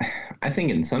 I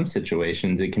think in some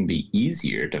situations it can be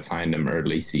easier to find them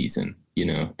early season,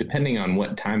 depending on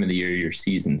what time of the year your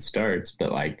season starts.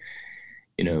 But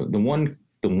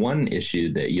the one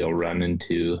issue that you'll run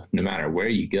into no matter where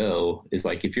you go is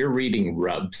like if you're reading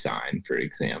rub sign, for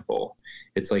example,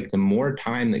 it's like the more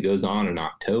time that goes on in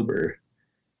October,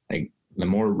 like the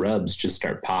more rubs just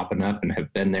start popping up and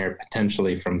have been there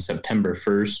potentially from September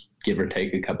 1st, give or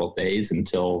take a couple of days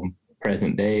until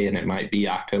present day. And it might be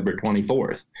October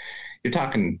 24th. You're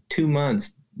talking 2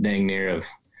 months dang near of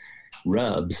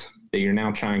rubs that you're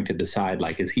now trying to decide,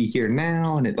 like, is he here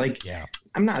now? And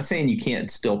I'm not saying you can't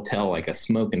still tell like a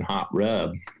smoking hot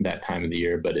rub that time of the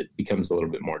year, but it becomes a little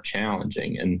bit more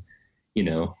challenging. And,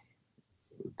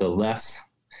 the less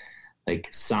like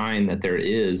sign that there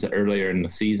is earlier in the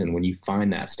season when you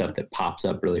find that stuff that pops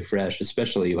up really fresh,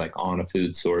 especially like on a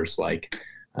food source, like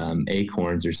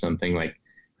acorns or something like,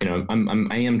 I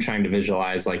am trying to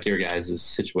visualize like your guys'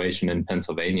 situation in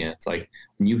Pennsylvania. It's like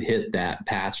when you hit that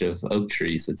patch of oak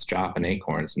trees that's dropping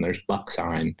acorns and there's buck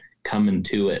sign coming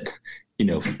to it,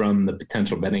 from the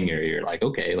potential bedding area, you're like,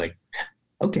 okay,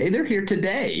 they're here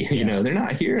today. Yeah. They're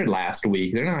not here last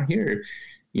week. They're not here,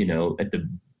 at the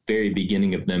very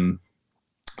beginning of them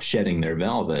shedding their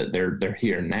velvet. They're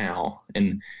here now.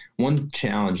 And one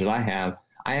challenge that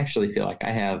I actually feel like I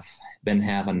have been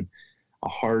having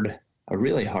a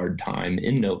really hard time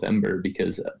in November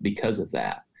because of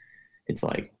that. It's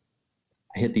like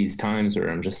I hit these times where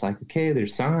I'm just like, okay,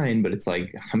 there's sign, but it's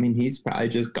like, I mean, he's probably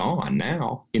just gone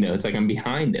now. It's like I'm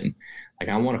behind him. Like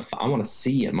I want to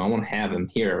see him. I want to have him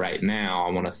here right now.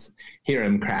 I want to hear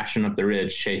him crashing up the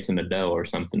ridge, chasing a doe or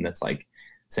something that's like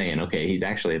saying, okay, he's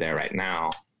actually there right now.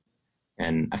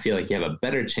 And I feel like you have a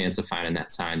better chance of finding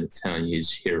that sign that's telling you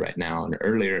he's here right now and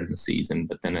earlier in the season.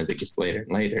 But then as it gets later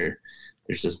and later,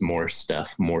 there's just more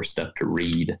stuff to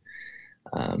read.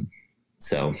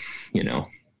 So, you know,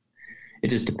 it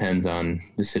just depends on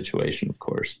the situation, of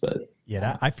course, but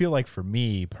yeah, I feel like for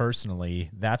me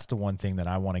personally, that's the one thing that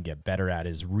I want to get better at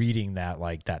is reading that,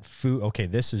 like that food. Okay,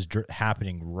 this is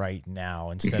happening right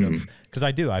now instead of, because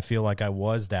I feel like I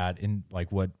was that in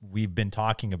like what we've been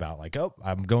talking about, like, oh,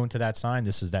 I'm going to that sign.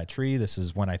 This is that tree. This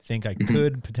is when I think I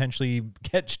could potentially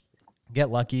get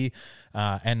lucky.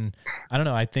 And I don't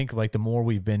know. I think like the more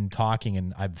we've been talking,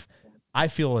 and I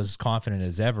feel as confident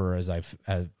as ever as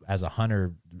as a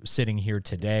hunter sitting here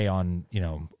today on, you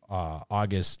know,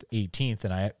 August 18th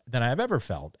than I've ever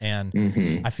felt.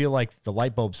 And I feel like the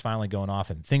light bulb's finally going off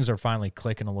and things are finally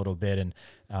clicking a little bit. And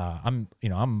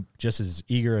I'm just as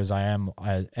eager as I am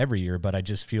every year, but I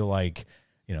just feel like,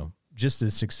 you know, just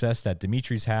the success that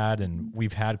Dimitri's had and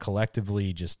we've had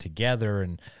collectively just together.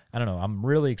 And I don't know, I'm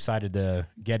really excited to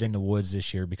get into woods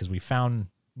this year because we found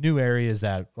new areas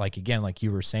that, like, again, like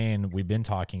you were saying, we've been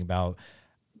talking about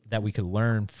that we could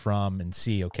learn from and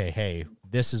see, okay, hey,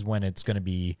 this is when it's going to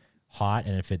be hot.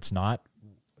 And if it's not,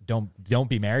 don't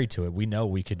be married to it. We know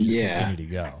we could just continue to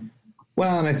go.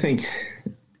 Well, and I think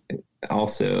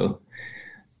also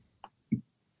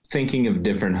thinking of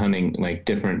different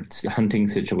hunting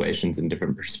situations and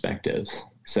different perspectives.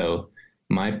 So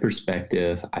my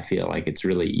perspective, I feel like it's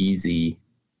really easy.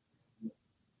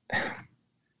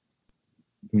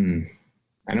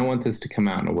 I don't want this to come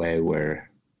out in a way where,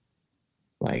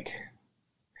 like,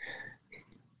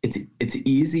 it's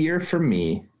easier for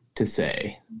me to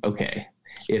say, okay,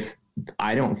 if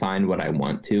I don't find what I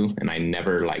want to, and I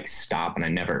never like stop and I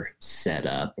never set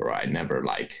up, or I never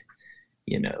like,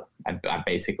 you know, I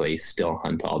basically still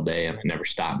hunt all day and I never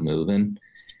stop moving,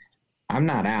 I'm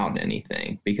not out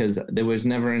anything because there was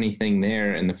never anything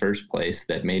there in the first place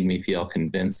that made me feel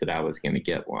convinced that I was going to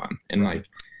get one. And like,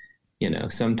 you know,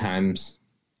 sometimes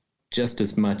just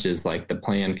as much as like the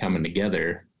plan coming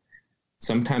together,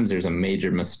 sometimes there's a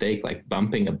major mistake, like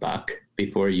bumping a buck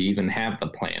before you even have the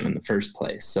plan in the first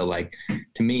place. So like,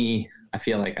 to me, I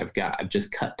feel like I've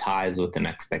just cut ties with an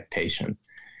expectation.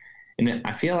 And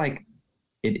I feel like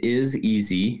it is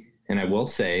easy. And I will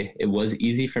say it was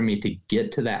easy for me to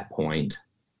get to that point,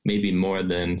 maybe more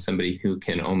than somebody who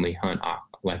can only hunt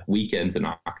like weekends in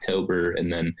October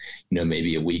and then, you know,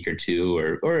 maybe a week or two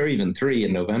or even 3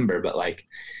 in November. But like,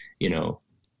 you know,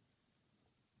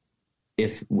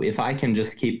 if I can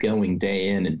just keep going day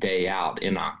in and day out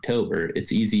in October,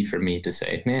 it's easy for me to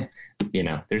say, you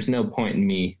know, there's no point in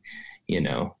me, you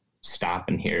know,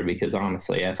 stopping here, because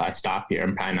honestly, if I stop here,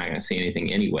 I'm probably not going to see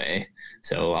anything anyway.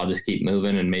 So I'll just keep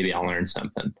moving and maybe I'll learn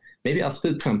something. Maybe I'll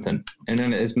spook something. And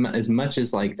then as much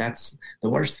as like that's the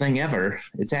worst thing ever,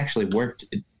 it's actually worked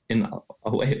in a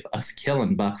way of us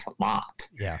killing bucks a lot.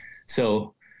 Yeah.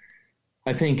 So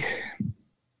I think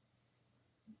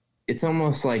it's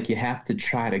almost like you have to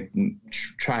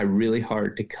try really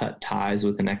hard to cut ties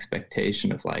with an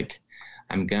expectation of like,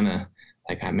 I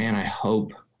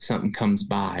hope something comes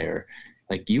by, or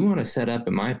like you want to set up,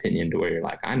 in my opinion, to where you're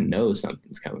like, I know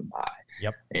something's coming by.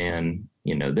 Yep. And,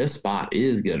 you know, this spot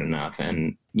is good enough.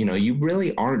 And, you know, you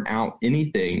really aren't out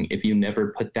anything if you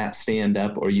never put that stand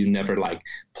up, or you never like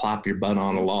plop your butt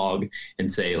on a log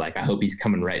and say like, I hope he's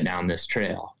coming right down this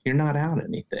trail. You're not out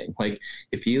anything. Like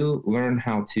if you learn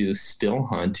how to still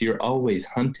hunt, you're always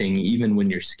hunting, even when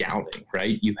you're scouting,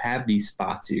 right? You have these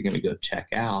spots that you're going to go check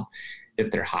out. If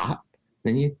they're hot,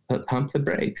 then you pump the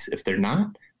brakes. If they're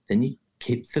not, then you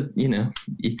keep the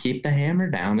hammer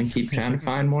down and keep trying to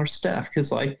find more stuff.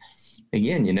 Cause like,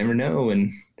 again, you never know.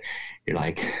 And you're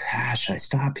like, should I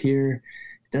stop here?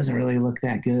 It doesn't really look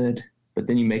that good. But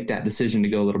then you make that decision to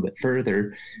go a little bit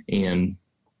further and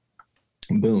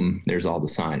boom, there's all the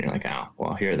sign. You're like, oh,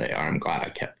 well, here they are. I'm glad I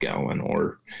kept going.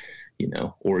 Or, you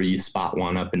know, or you spot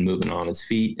one up and moving on his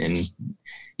feet and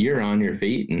you're on your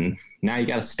feet and now you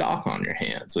got a stalk on your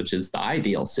hands, which is the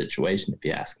ideal situation, if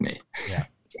you ask me. Yeah.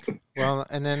 Well,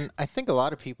 and then I think a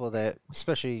lot of people that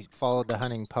especially followed the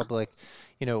hunting public,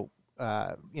 the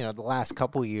last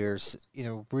couple years,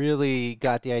 really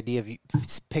got the idea of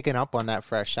picking up on that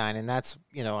fresh sign. And that's,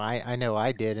 I know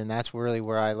I did. And that's really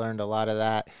where I learned a lot of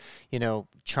that,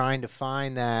 trying to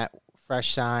find that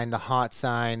fresh sign, the hot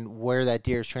sign, where that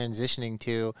deer is transitioning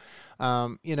to,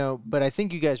 but I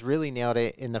think you guys really nailed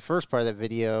it in the first part of the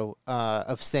video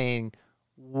of saying,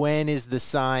 when is the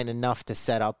sign enough to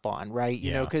set up on, right?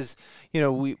 Because,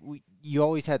 you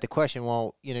always had the question,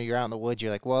 well, you're out in the woods,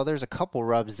 you're like, well, there's a couple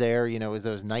rubs there, is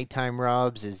those nighttime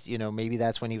rubs, is, maybe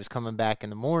that's when he was coming back in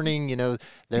the morning,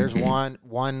 there's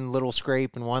one little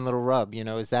scrape and one little rub,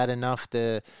 is that enough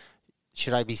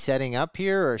should I be setting up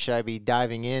here or should I be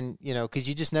diving in, because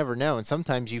you just never know. And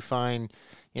sometimes you find,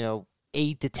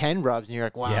 8 to 10 rubs and you're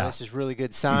like, wow, this is really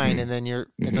good sign. And then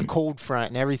it's a cold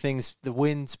front and the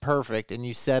wind's perfect and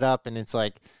you set up and it's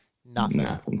like,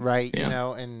 nothing. Right.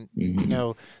 Yeah. And,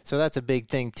 so that's a big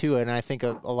thing too. And I think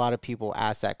a lot of people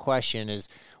ask that question is,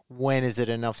 when is it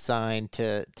enough sign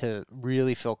to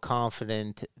really feel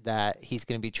confident that he's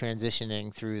going to be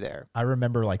transitioning through there? I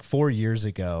remember like 4 years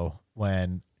ago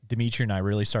when Dimitri and I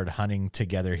really started hunting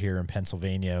together here in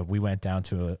Pennsylvania. We went down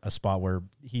to a spot where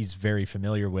he's very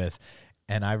familiar with.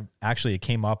 And it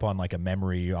came up on like a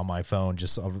memory on my phone,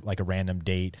 just like a random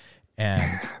date.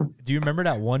 And do you remember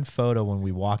that one photo when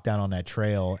we walked down on that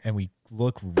trail and we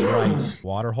look right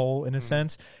water hole in a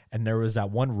sense? And there was that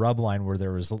one rub line where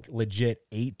there was legit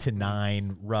 8 to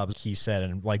 9 rubs, he said.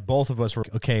 And like both of us were,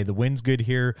 okay, the wind's good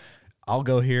here. I'll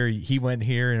go here. He went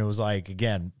here. And it was like,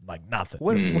 again, like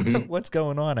nothing. What's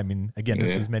going on? I mean, again,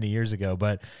 this was many years ago,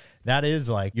 but that is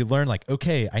like, you learn like,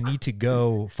 okay, I need to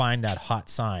go find that hot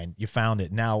sign. You found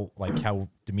it. Now, like how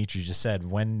Dimitri just said,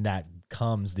 when that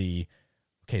comes,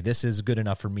 okay, this is good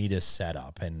enough for me to set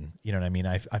up. And you know what I mean?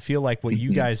 I feel like what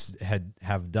you guys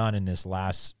have done in this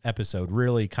last episode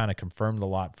really kind of confirmed a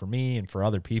lot for me and for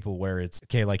other people, where it's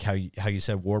okay, like how you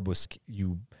said Warb was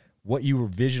what you were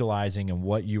visualizing and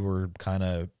what you were kind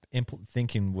of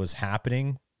thinking was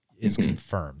happening is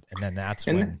confirmed. And then that's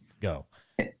go.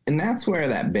 And that's where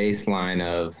that baseline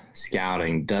of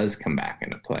scouting does come back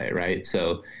into play, right?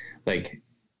 So like,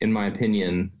 in my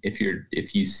opinion, if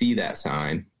you see that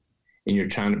sign and you're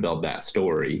trying to build that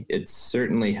story, it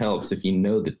certainly helps if you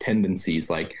know the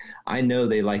tendencies. Like, I know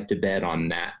they like to bed on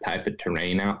that type of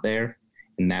terrain out there,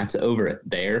 and that's over at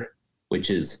there,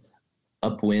 which is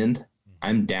upwind.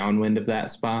 I'm downwind of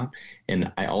that spot.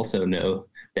 And I also know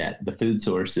that the food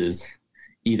source is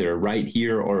either right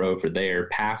here or over there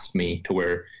past me to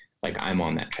where like I'm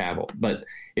on that travel. But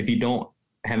if you don't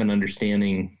have an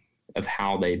understanding of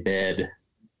how they bed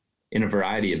in a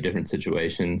variety of different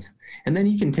situations, and then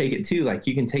you can take it too, like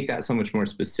you can take that so much more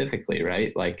specifically,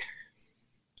 right? Like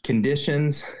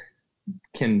conditions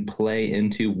can play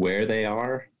into where they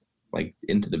are, like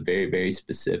into the very, very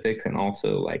specifics. And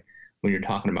also like when you're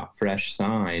talking about fresh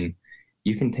sign,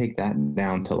 you can take that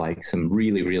down to like some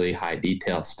really, really high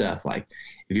detail stuff. Like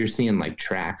if you're seeing like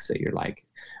tracks that you're like,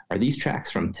 are these tracks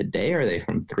from today or are they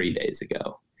from 3 days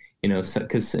ago?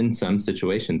 Because in some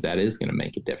situations that is going to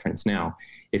make a difference. Now,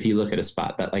 if you look at a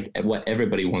spot that like what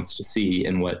everybody wants to see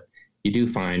and what you do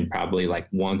find probably like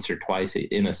once or twice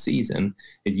in a season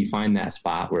is you find that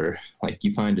spot where like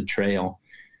you find a trail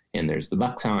and there's the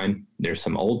buck sign, there's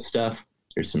some old stuff,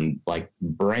 there's some like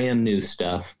brand new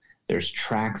stuff. There's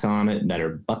tracks on it that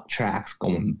are buck tracks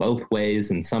going both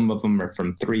ways, and some of them are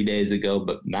from 3 days ago,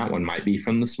 but that one might be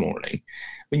from this morning.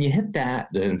 When you hit that,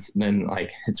 then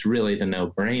like it's really the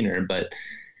no-brainer. But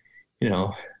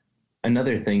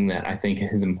another thing that I think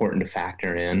is important to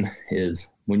factor in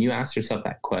is when you ask yourself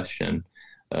that question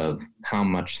of how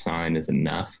much sign is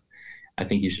enough, I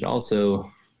think you should also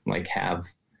like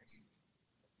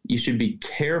you should be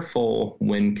careful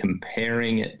when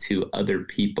comparing it to other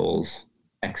people's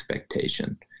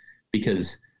expectation,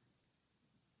 because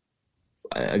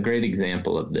a great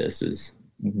example of this is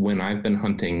when I've been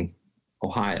hunting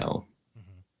Ohio,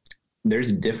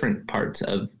 there's different parts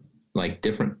of like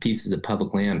different pieces of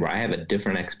public land where I have a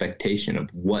different expectation of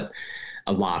what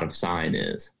a lot of sign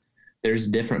is. There's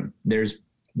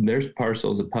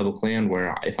parcels of public land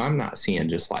where if I'm not seeing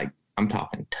just like, I'm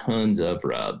talking tons of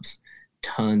rubs,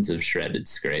 tons of shredded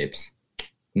scrapes,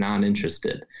 not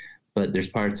interested. But there's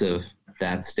parts of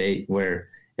that state where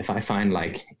if I find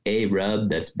like a rub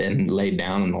that's been laid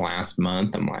down in the last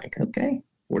month, I'm like, okay,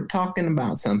 we're talking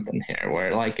about something here,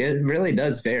 where like it really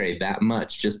does vary that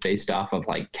much just based off of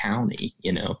like county,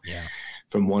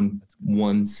 from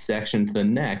one section to the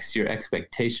next, your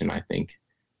expectation, I think,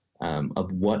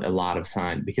 of what a lot of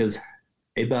sign, because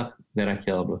a buck that I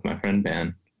killed with my friend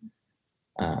Ben,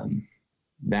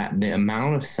 that the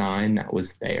amount of sign that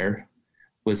was there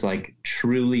was like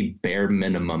truly bare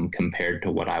minimum compared to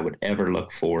what I would ever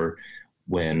look for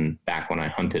back when I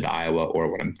hunted Iowa, or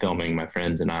when I'm filming my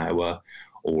friends in Iowa,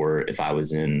 or if I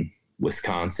was in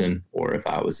Wisconsin, or if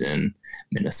I was in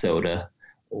Minnesota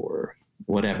or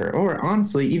whatever, or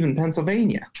honestly, even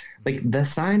Pennsylvania. Like the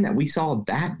sign that we saw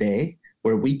that day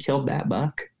where we killed that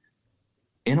buck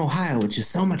in Ohio, which is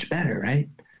so much better, right?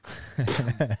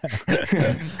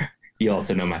 you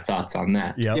also know my thoughts on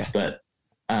that. Yep. Yeah. But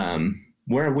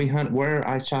where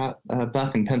I shot a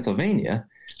buck in Pennsylvania,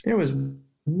 there was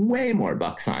way more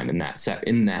buck sign in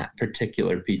that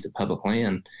particular piece of public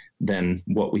land than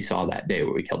what we saw that day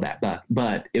where we killed that buck.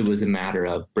 But it was a matter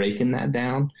of breaking that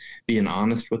down, being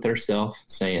honest with ourselves,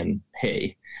 saying,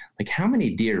 hey, like, how many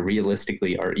deer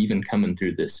realistically are even coming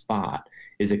through this spot?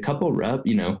 Is a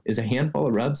handful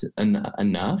of rubs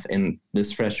enough? And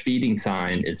this fresh feeding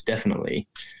sign is definitely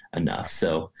enough.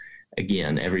 So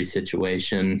again, every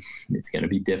situation, it's going to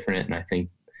be different. And I think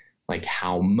like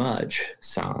how much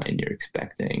sign you're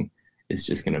expecting is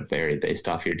just going to vary based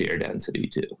off your deer density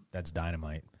too. That's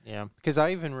dynamite. Yeah, because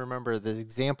I even remember the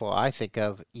example I think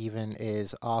of even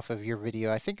is off of your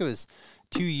video. I think it was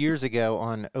 2 years ago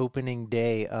on opening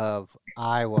day of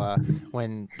Iowa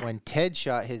when Ted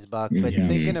shot his buck. But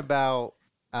thinking about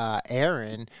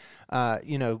Aaron,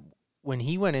 when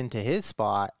he went into his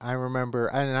spot, I remember,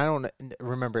 and I don't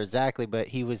remember exactly, but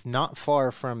he was not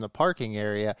far from the parking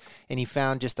area, and he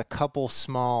found just a couple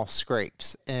small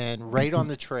scrapes and right on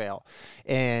the trail.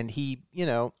 And he,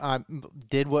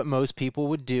 did what most people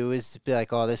would do, is be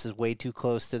like, oh, this is way too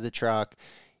close to the truck.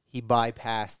 He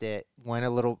bypassed it, went a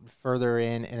little further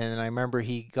in, and then I remember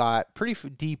he got pretty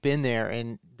deep in there,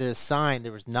 and the sign,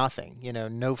 there was nothing,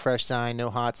 no fresh sign, no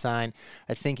hot sign.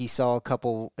 I think he saw a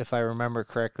couple, if I remember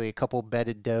correctly, a couple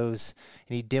bedded does,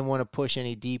 and he didn't want to push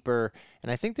any deeper.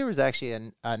 And I think there was actually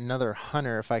another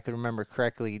hunter, if I could remember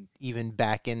correctly, even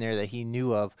back in there that he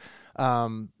knew of.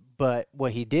 But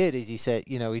what he did is he said,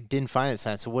 he didn't find that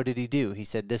sign. So what did he do? He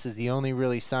said, this is the only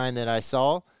really sign that I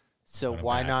saw. So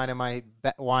why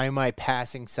am I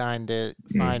passing sign to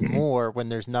find more when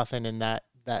there's nothing in that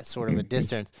sort of a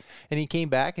distance? And he came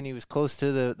back and he was close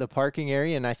to the parking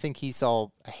area, and I think he saw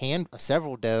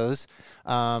several does,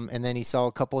 and then he saw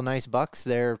a couple of nice bucks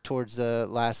there towards the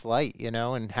last light,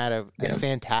 and had a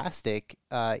fantastic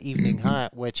evening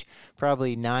hunt, which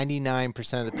probably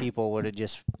 99% of the people would have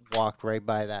just walked right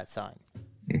by that sign.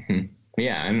 Mm-hmm.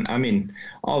 Yeah, and I mean,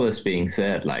 all this being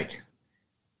said, like,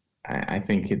 I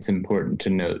think it's important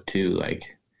to note too,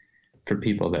 like, for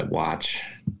people that watch,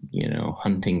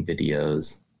 hunting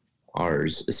videos,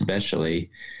 ours especially,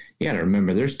 you got to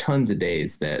remember there's tons of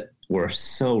days that we're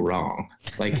so wrong.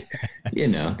 Like,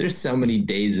 there's so many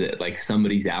days that like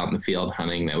somebody's out in the field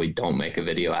hunting that we don't make a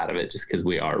video out of it just because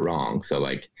we are wrong. So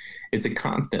like, it's a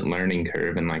constant learning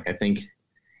curve. And like, I think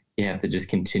you have to just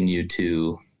continue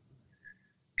to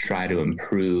try to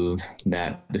improve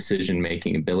that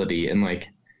decision-making ability. And like,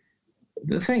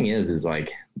 the thing is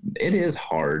like, it is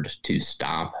hard to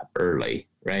stop early,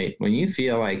 right? When you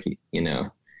feel like,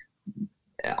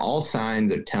 all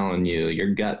signs are telling you,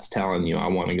 your gut's telling you, I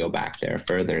want to go back there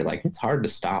further. Like, it's hard to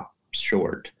stop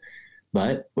short.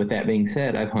 But with that being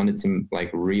said, I've hunted some like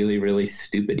really, really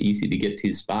stupid, easy to get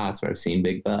to spots where I've seen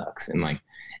big bucks, and like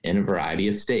in a variety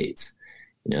of states,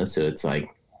 so it's like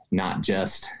not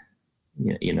just,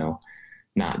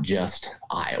 not just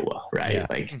Iowa, right? Yeah.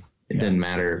 Like, it doesn't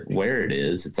matter where it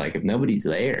is. It's like, if nobody's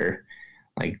there,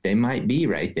 like, they might be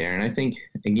right there. And I think,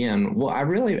 again, well,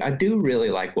 I do really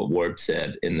like what Ward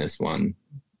said in this one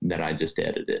that I just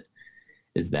edited,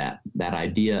 is that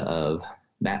idea of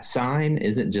that sign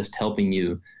isn't just helping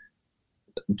you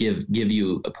give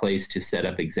you a place to set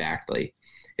up exactly.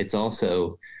 It's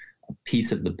also a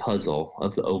piece of the puzzle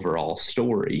of the overall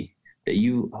story that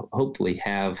you hopefully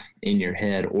have in your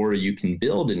head, or you can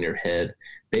build in your head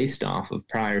based off of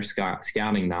prior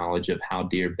scouting knowledge of how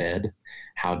deer bed,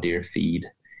 how deer feed,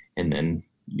 and then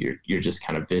you're just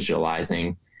kind of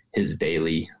visualizing his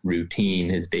daily routine,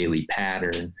 his daily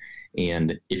pattern.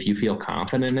 And if you feel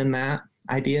confident in that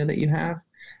idea that you have,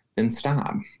 then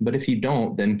stop. But if you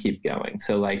don't, then keep going.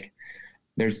 So like,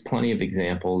 there's plenty of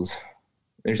examples.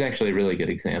 There's actually a really good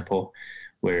example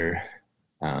where,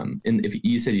 and if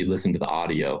you said you listened to the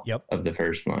audio of the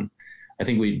first one, I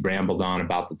think we rambled on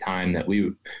about the time that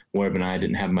Warb and I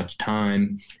didn't have much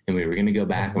time, and we were going to go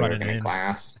back and we were going to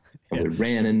class, and we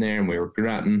ran in there and we were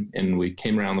grunting, and we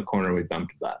came around the corner and we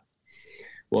bumped a buck.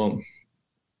 Well,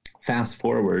 fast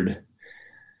forward a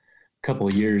couple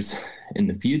of years in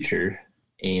the future,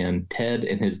 and Ted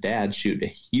and his dad shoot a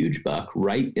huge buck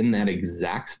right in that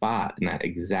exact spot, in that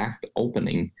exact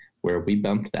opening where we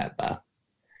bumped that buck.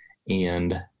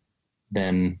 And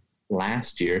then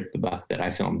last year, the buck that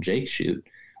I filmed Jake shoot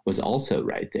was also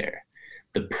right there.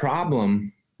 The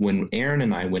problem when Aaron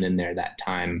and I went in there that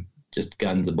time, just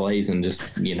guns ablazing,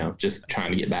 just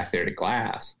trying to get back there to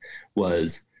class,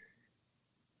 was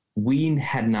we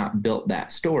had not built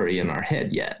that story in our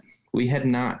head yet. We had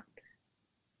not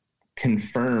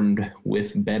confirmed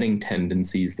with bedding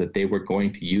tendencies that they were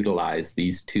going to utilize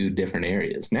these 2 different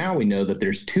areas. Now we know that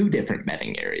there's 2 different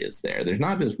bedding areas there. There's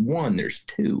not just one, there's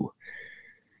 2.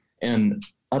 And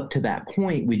up to that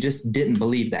point, we just didn't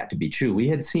believe that to be true. We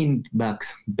had seen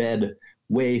bucks bed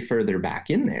way further back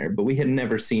in there, but we had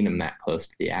never seen them that close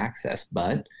to the access.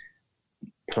 But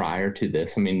prior to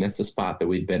this, I mean, that's a spot that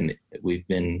we've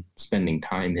been spending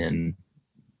time in.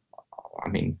 I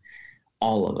mean,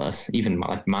 all of us, even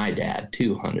like my dad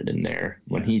too, hunted in there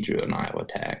when he drew an Iowa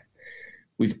tag.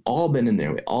 We've all been in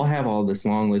there. We all have all this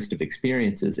long list of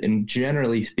experiences. And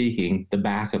generally speaking, the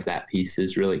back of that piece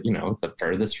is really, the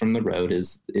furthest from the road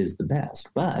is the best.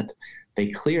 But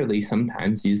they clearly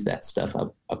sometimes use that stuff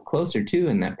up closer too.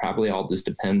 And that probably all just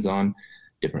depends on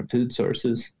different food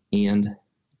sources and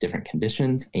different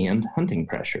conditions and hunting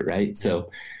pressure, right?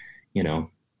 So,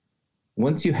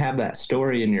 once you have that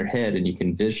story in your head and you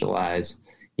can visualize,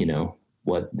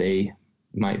 what they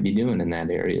might be doing in that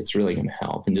area, it's really going to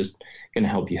help, and just going to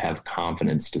help you have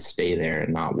confidence to stay there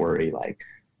and not worry,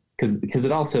 because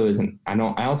it also isn't, I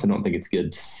also don't think it's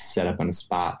good to set up on a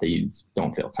spot that you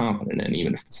don't feel confident in,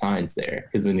 even if the sign's there,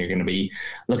 because then you're going to be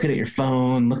looking at your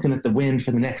phone, looking at the wind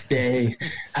for the next day.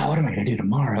 Oh, what am I going to do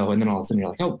tomorrow? And then all of a sudden you're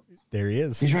like, oh, there he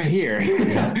is. He's right here.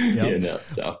 Yep.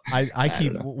 So I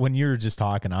keep, when you're just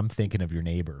talking, I'm thinking of your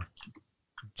neighbor,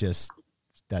 just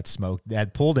that smoke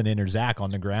that pulled an inner Zach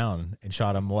on the ground and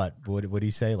shot him. What did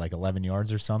he say? Like 11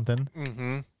 yards or something.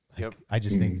 Mm-hmm. Yep. I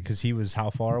just think because he was how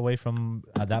far away from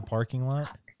that parking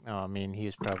lot? No, I mean, he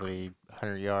was probably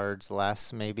 100 yards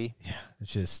less, maybe. Yeah.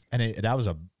 It's just, and that was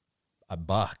a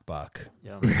buck.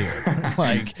 Yeah.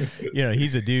 Like,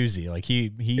 he's a doozy. Like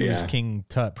he was King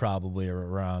Tut probably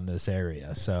around this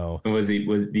area. So do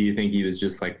you think he was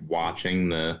just like watching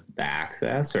the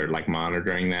access or like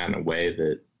monitoring that in a way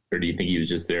that, or do you think he was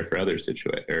just there for other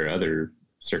other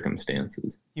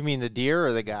circumstances? You mean the deer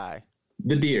or the guy?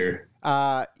 The deer.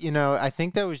 I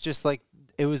think that was just like,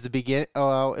 it was the beginning.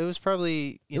 Oh, it was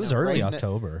probably, it was early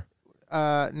October.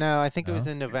 No, I think it was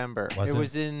in November. It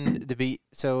was in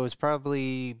so it was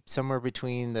probably somewhere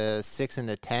between the 6th and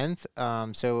the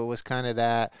 10th. So it was kind of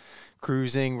that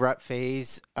cruising rut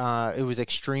phase. It was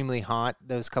extremely hot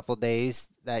those couple days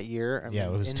that year.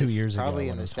 It was 2 years ago. Probably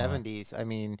in the 70s. I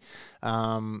mean,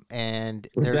 and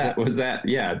was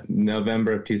that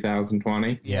November of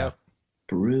 2020? Yeah.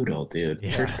 Brutal, dude.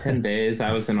 Yeah. First 10 days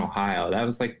I was in Ohio. That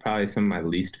was like probably some of my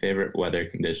least favorite weather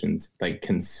conditions, like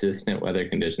consistent weather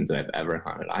conditions that I've ever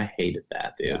hunted. I hated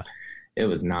that, dude. Yeah. It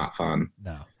was not fun.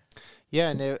 No. Yeah,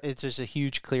 and it's just a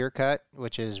huge clear cut,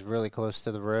 which is really close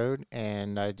to the road.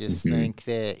 And I just think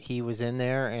that he was in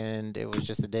there, and it was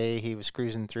just a day he was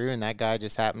cruising through, and that guy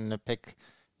just happened to pick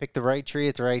the right tree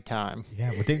at the right time.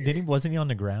 Yeah, but wasn't he on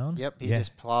the ground? Yep, he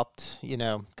just plopped,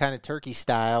 kind of turkey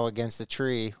style against a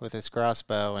tree with his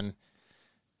crossbow, and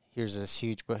here's this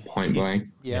huge point blank.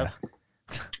 Yep.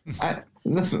 Yeah.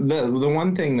 The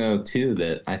one thing though too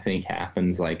that I think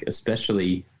happens, like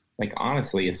especially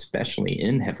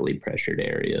in heavily pressured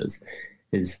areas,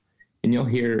 is, and you'll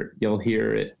hear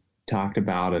it talked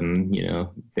about in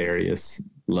various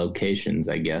locations,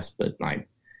 I guess, but like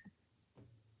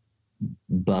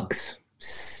bucks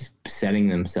setting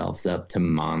themselves up to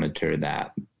monitor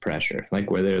that pressure, like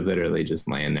where they're literally just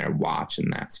laying there watching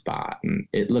that spot. And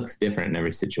it looks different in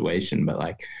every situation, but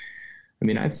like, I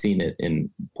mean, I've seen it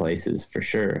in places for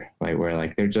sure, like where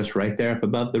like they're just right there up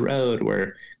above the road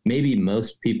where maybe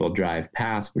most people drive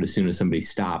past, but as soon as somebody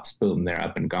stops, boom, they're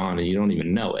up and gone, and you don't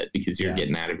even know it because you're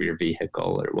getting out of your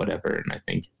vehicle or whatever. And I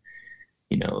think,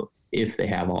 if they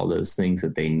have all those things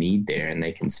that they need there and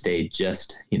they can stay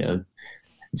just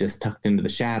tucked into the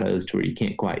shadows to where you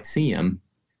can't quite see them,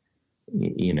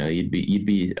 you'd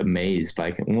be amazed.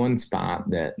 Like one spot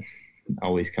that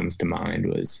always comes to mind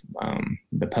was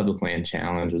the Public Land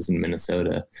Challenge was in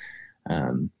Minnesota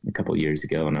a couple years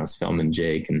ago, and I was filming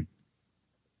Jake, and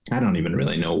I don't even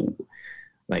really know,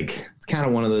 like it's kind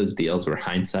of one of those deals where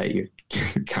hindsight, you're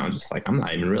kind of just like, I'm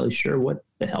not even really sure what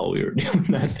the hell we were doing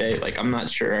that day. Like I'm not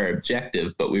sure our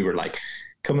objective, but we were like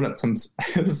coming up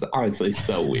it was honestly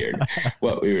so weird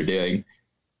what we were doing.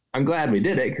 I'm glad we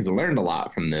did it because I learned a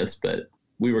lot from this, but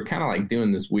we were kind of like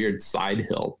doing this weird side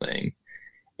hill thing.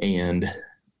 And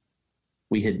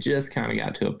we had just kind of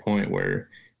got to a point where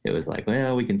it was like,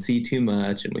 well, we can see too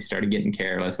much. And we started getting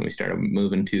careless and we started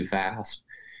moving too fast.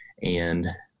 And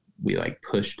we like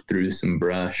pushed through some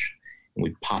brush and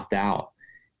we popped out,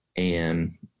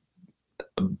 and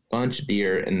a bunch of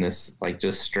deer in this like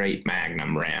just straight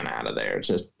magnum ran out of there. It's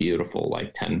just beautiful,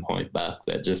 like 10-point buck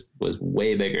that just was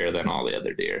way bigger than all the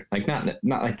other deer. Like not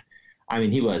like, I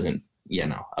mean, he wasn't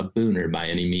a booner by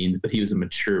any means, but he was a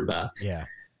mature buck. Yeah.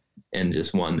 And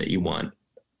just one that you want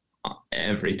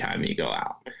every time you go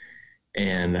out.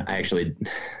 And I actually,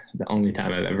 the only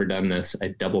time I've ever done this, I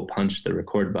double punched the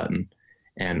record button,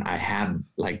 and I had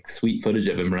like sweet footage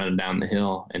of him running down the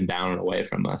hill and down and away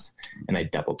from us. And I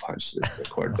double punched the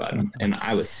record button, and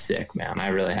I was sick, man. I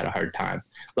really had a hard time.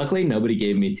 Luckily, nobody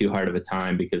gave me too hard of a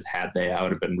time, because had they, I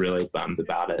would have been really bummed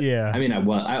about it. Yeah. I mean,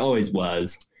 I always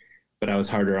was, but I was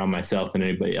harder on myself than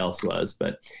anybody else was.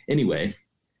 But anyway,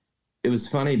 it was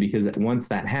funny because once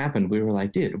that happened, we were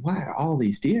like, dude, why are all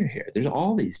these deer here? There's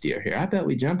all these deer here. I bet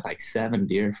we jumped like 7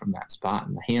 deer from that spot,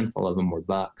 and a handful of them were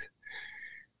bucks.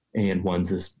 And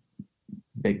one's this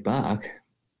big buck.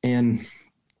 And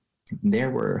they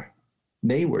were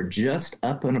just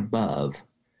up and above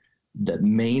the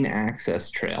main access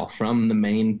trail from the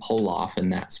main pull off in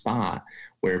that spot,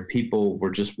 where people were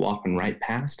just walking right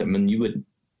past them, and you wouldn't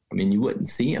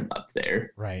see them up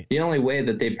there. Right. The only way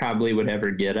that they probably would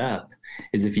ever get up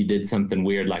is if you did something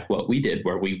weird like what we did,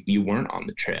 where you weren't on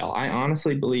the trail. I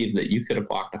honestly believe that you could have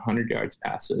walked 100 yards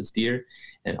past those deer,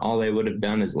 and all they would have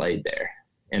done is laid there.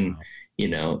 And,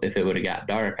 if it would have got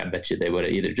dark, I bet you they would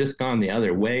have either just gone the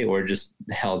other way or just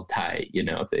held tight,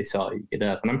 if they saw you get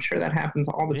up. And I'm sure that happens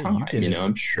all the time.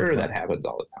 I'm sure that happens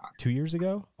all the time. 2 years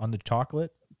ago on the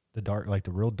chocolate, the dark, like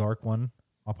the real dark one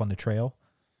up on the trail.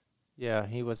 Yeah,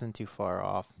 he wasn't too far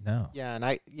off. No. Yeah,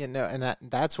 and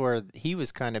that's where he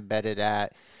was kind of bedded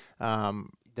at.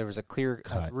 There was a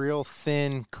real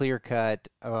thin clear cut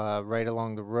right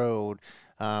along the road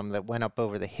that went up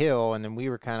over the hill, and then we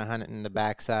were kind of hunting the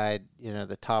backside,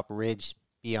 the top ridge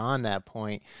beyond that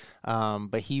point.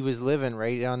 But he was living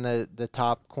right on the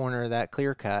top corner of that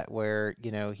clear cut where,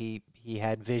 he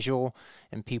had visual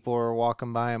and people were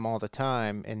walking by him all the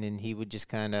time, and then he would just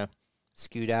kind of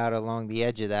scoot out along the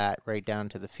edge of that right down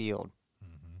to the field.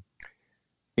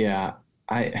 Yeah,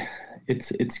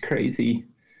 it's crazy.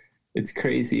 It's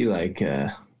crazy, like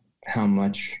how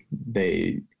much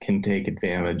they can take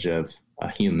advantage of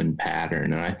a human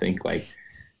pattern. And I think, like,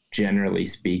 generally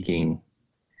speaking,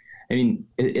 I mean,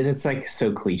 it's like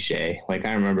so cliche. Like,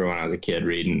 I remember when I was a kid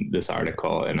reading this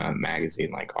article in a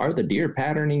magazine, like, are the deer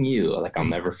patterning you? Like, I'll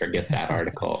never forget that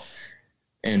article.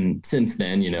 And since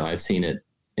then, I've seen it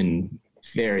in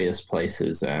various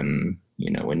places and,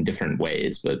 in different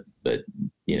ways, but,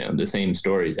 the same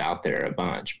stories out there a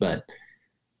bunch. But,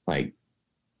 like,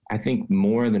 I think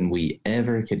more than we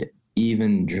ever could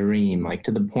even dream, like,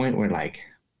 to the point where, like,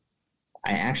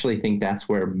 I actually think that's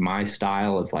where my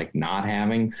style of, like, not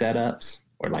having setups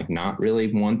or, like, not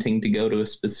really wanting to go to a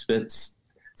specific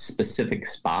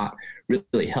spot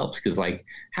really helps. Because, like,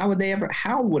 how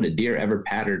would a deer ever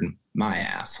pattern my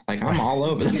ass? Like, I'm all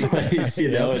over the place,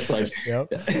 It's like,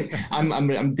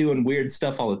 I'm doing weird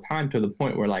stuff all the time, to the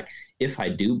point where, like, if I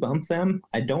do bump them,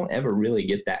 I don't ever really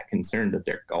get that concerned that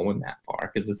they're going that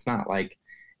far. Because it's not like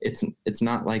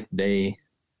they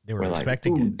were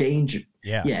expecting like, ooh, danger.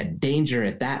 Yeah, danger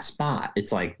at that spot.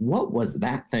 It's like, what was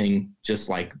that thing just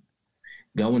like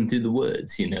going through the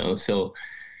woods, So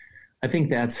I think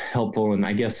that's helpful. And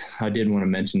I guess I did want to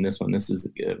mention this one. This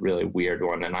is a really weird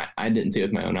one. And I didn't see it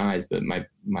with my own eyes, but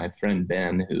my friend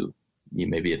Ben, who you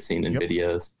maybe have seen in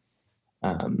videos,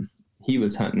 he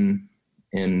was hunting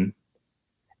in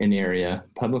an area,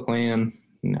 public land.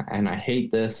 And I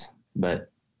hate this,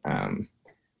 but the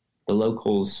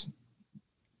locals,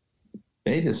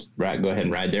 they just go ahead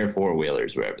and ride their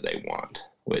 4-wheelers wherever they want,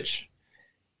 which,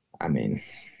 I mean,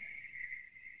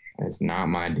 it's not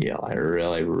my deal. It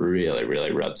really, really,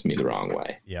 really rubs me the wrong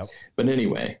way. Yep. But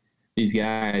anyway, these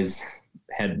guys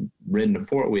had ridden a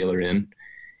 4-wheeler in,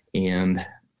 and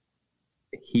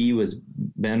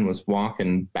Ben was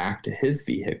walking back to his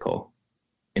vehicle,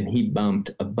 and he bumped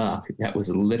a buck that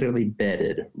was literally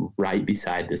bedded right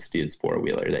beside this dude's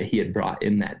 4-wheeler that he had brought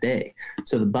in that day.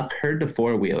 So the buck heard the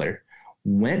 4-wheeler,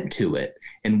 went to it,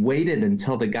 and waited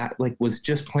until the guy, like, was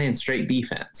just playing straight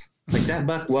defense. Like, that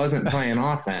buck wasn't playing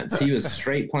offense. He was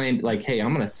straight playing, like, hey,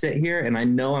 I'm going to sit here, and I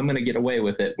know I'm going to get away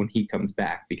with it when he comes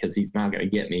back, because he's not going to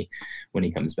get me when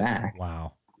he comes back.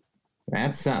 Wow.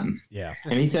 That's something. Yeah.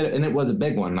 And he said, and it was a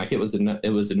big one. Like, it was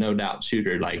a no doubt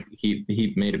shooter. Like,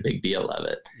 he made a big deal of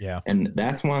it. Yeah. And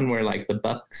that's one where, like, the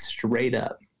buck straight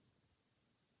up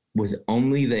was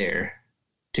only there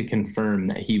to confirm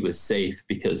that he was safe,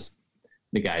 because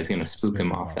the guy's going to spook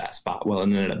him off that spot. Well, it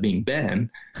ended up being Ben,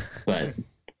 but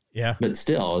yeah, but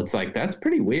still, it's like, that's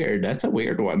pretty weird. That's a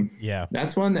weird one. Yeah.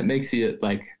 That's one that makes you,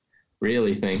 like,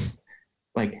 really think,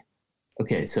 like,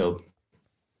 okay, so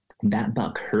that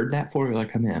buck heard that 4-wheeler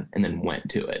come in and then went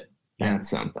to it. That's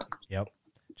something. Yep.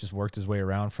 Just worked his way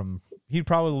around from he'd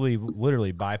probably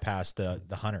literally bypass the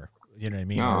hunter. You know what I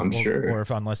mean? Oh, I'm sure. Or if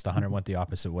unless the hunter went the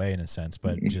opposite way in a sense,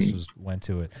 but just went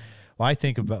to it. Well, I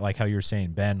think about like how you were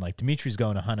saying, Ben, like Dimitri's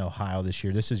going to hunt Ohio this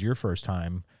year. This is your first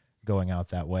time going out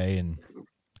that way. And,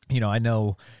 I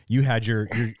know you had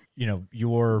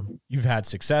you've had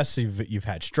success. You've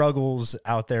had struggles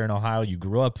out there in Ohio. You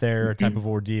grew up there, type of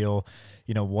ordeal.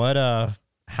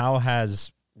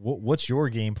 What's your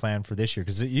game plan for this year?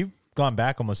 Cause you've gone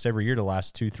back almost every year the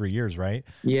last 2-3 years, right?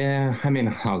 Yeah. I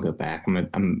mean, I'll go back.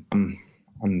 I'm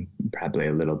probably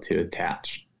a little too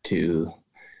attached to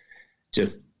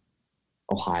just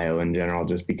Ohio in general,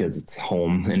 just because it's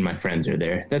home and my friends are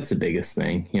there. That's the biggest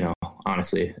thing.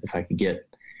 Honestly, if I could get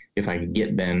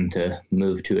Ben to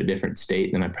move to a different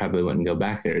state, then I probably wouldn't go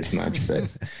back there as much, but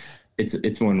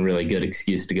it's one really good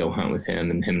excuse to go hunt with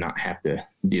him and him not have to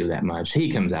do that much.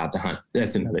 He comes out to hunt.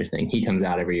 That's another thing. He comes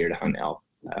out every year to hunt elk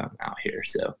out here.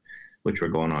 So, which we're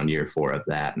going on year 4 of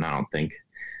that. And I don't think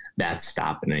that's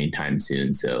stopping anytime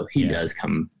soon. So he does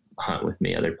come hunt with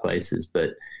me other places,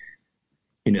 but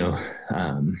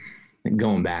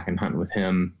going back and hunting with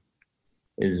him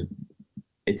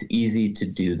it's easy to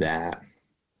do that,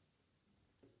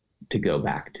 to go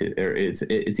back to, or it's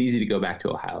easy to go back to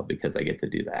Ohio because I get to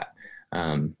do that.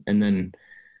 And then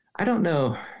I don't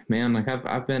know, man, like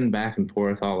I've been back and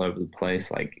forth all over the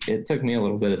place. Like it took me a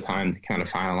little bit of time to kind of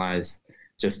finalize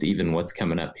just even what's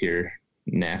coming up here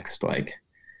next. Like,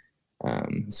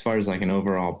 as far as like an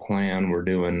overall plan, we're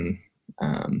doing,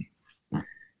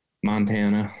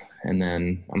 Montana, and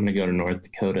then I'm going to go to North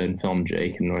Dakota and film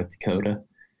Jake in North Dakota.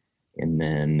 And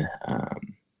then,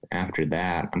 after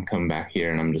that, I'm coming back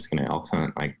here and I'm just going to elk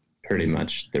hunt like pretty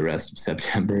much the rest of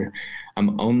September.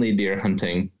 I'm only deer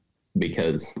hunting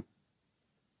because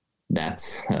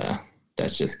that's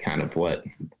just kind of what,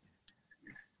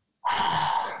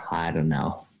 I don't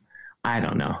know.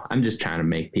 I'm just trying to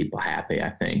make people happy, I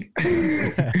think.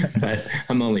 But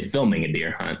I'm only filming a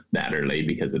deer hunt that early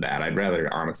because of that. I'd rather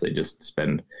honestly just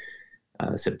spend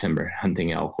September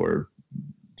hunting elk or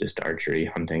just archery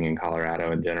hunting in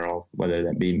Colorado in general, whether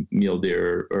that be mule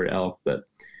deer or elk, but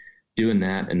doing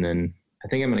that. And then I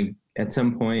think I'm going to, at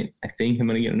some point, get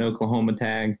an Oklahoma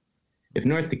tag. If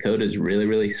North Dakota is really,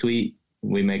 really sweet,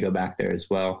 we may go back there as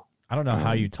well. I don't know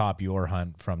how you top your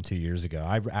hunt from 2 years ago.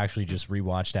 I actually just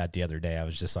rewatched that the other day. I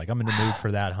was just like, I'm in the mood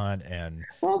for that hunt. And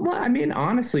well, I mean,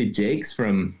 honestly, Jake's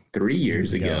from 3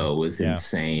 years ago was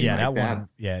insane. Yeah, like that one.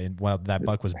 Yeah, well, that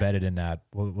buck was bedded in that.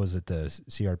 What was it, the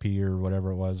CRP or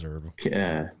whatever it was, or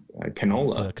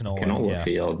canola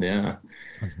field? Yeah,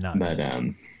 that's nuts. But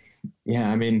yeah,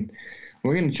 I mean,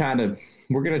 we're gonna try to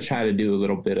do a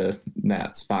little bit of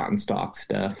that spot and stalk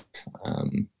stuff.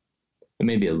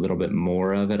 Maybe a little bit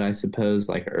more of it, I suppose,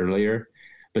 like earlier.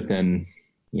 But then,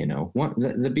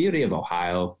 the beauty of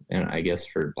Ohio, and I guess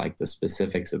for like the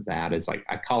specifics of that, is like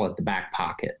I call it the back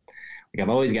pocket. Like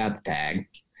I've always got the tag,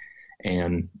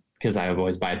 and because I've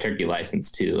always buy a turkey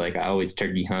license too. Like I always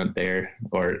turkey hunt there,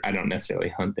 or I don't necessarily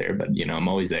hunt there, but I'm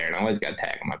always there, and I always got a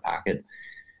tag in my pocket.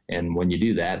 And when you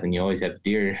do that, then you always have the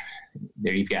deer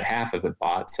there. You've got half of it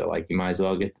bought, so like you might as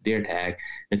well get the deer tag.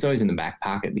 It's always in the back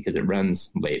pocket because it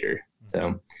runs later.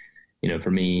 So, for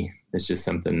me, it's just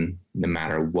something, no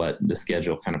matter what the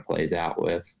schedule kind of plays out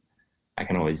with, I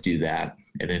can always do that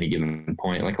at any given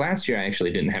point. Like last year, I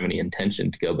actually didn't have any intention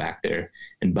to go back there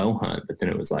and bow hunt, but then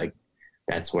it was like,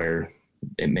 that's where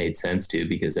it made sense to,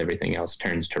 because everything else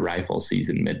turns to rifle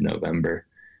season mid-November.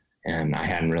 And I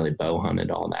hadn't really bow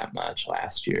hunted all that much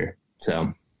last year.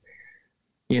 So,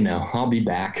 I'll be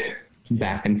back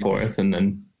and forth. And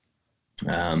then,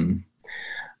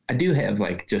 I do have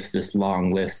like just this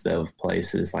long list of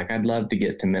places. Like I'd love to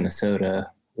get to Minnesota,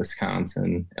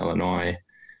 Wisconsin, Illinois.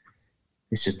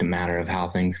 It's just a matter of how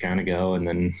things kind of go. And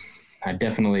then I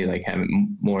definitely like have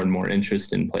more and more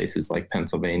interest in places like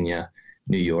Pennsylvania,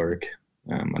 New York.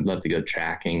 I'd love to go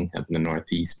tracking up in the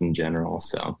Northeast in general.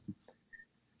 So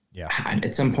yeah,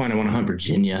 at some point I want to hunt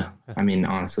Virginia. I mean,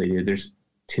 honestly, dude, there's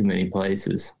too many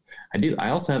places. I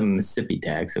also have a Mississippi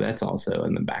tag, so that's also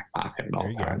in the back pocket at all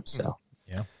times. So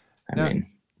yeah.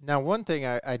 Now, one thing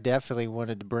I definitely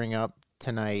wanted to bring up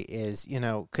tonight is,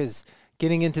 because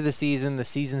getting into the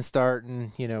season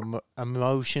starting,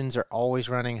 emotions are always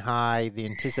running high, the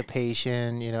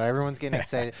anticipation, everyone's getting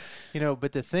excited,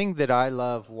 but the thing that I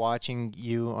love watching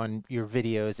you on your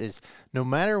videos is no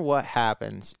matter what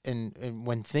happens and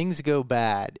when things go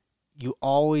bad, you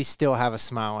always still have a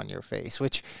smile on your face,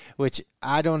 which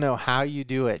I don't know how you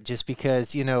do it, just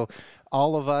because,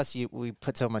 all of us, we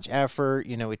put so much effort,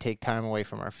 we take time away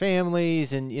from our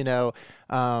families, and, you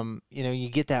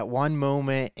get that one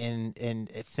moment and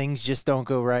things just don't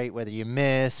go right, whether you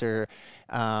miss or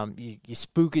you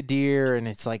spook a deer, and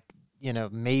it's like,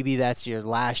 maybe that's your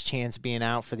last chance being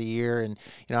out for the year. And,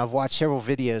 I've watched several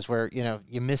videos where,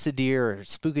 you miss a deer or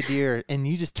spook a deer, and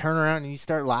you just turn around and you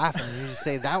start laughing and you just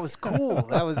say, that was cool.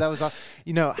 That was,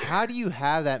 how do you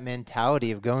have that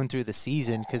mentality of going through the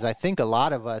season? Cause I think a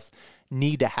lot of us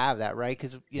need to have that, right?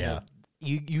 Cause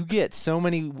you get so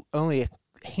many, only a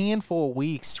handful of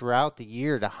weeks throughout the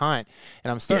year to hunt,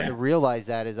 and I'm starting to realize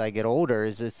that as I get older,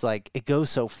 is it's like it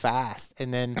goes so fast,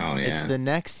 and then it's the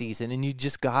next season, and you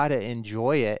just gotta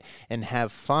enjoy it and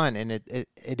have fun. And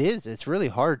it's really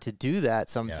hard to do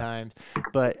that sometimes,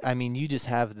 but I mean, you just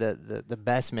have the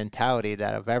best mentality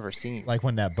that I've ever seen. Like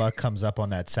when that buck comes up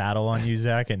on that saddle on you,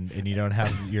 Zach, and you don't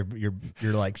have you're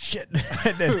like shit.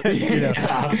 And then,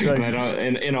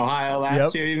 in Ohio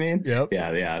last year, you mean? Yep.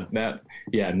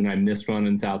 And I missed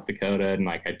one in South Dakota, and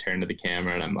like I turned to the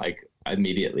camera and I'm like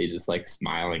immediately just like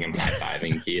smiling and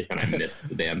high-fiving Keith, and I missed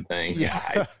the damn thing.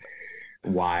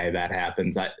 Why that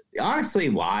happens, honestly,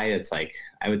 why it's like,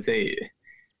 I would say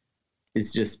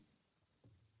it's just,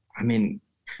 I mean,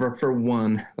 for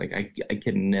one, like I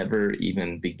can never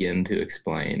even begin to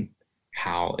explain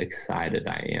how excited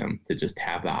I am to just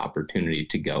have the opportunity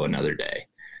to go another day.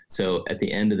 So at the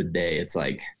end of the day, it's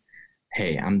like,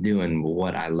 hey, I'm doing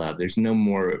what I love. There's no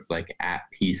more like at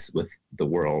peace with the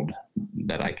world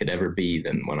that I could ever be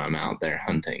than when I'm out there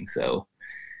hunting. So,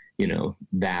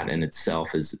 that in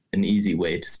itself is an easy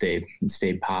way to stay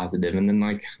positive. And then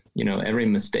like, every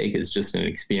mistake is just an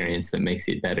experience that makes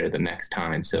you better the next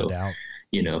time. So,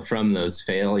 from those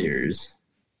failures,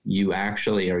 you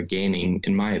actually are gaining,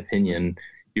 in my opinion,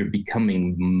 you're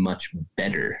becoming much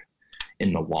better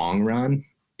in the long run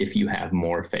if you have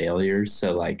more failures.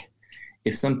 So like,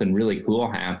 if something really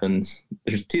cool happens,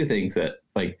 there's two things that,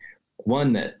 like,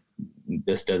 one, that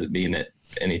this doesn't mean that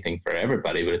anything for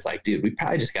everybody, but it's like, dude, we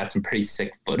probably just got some pretty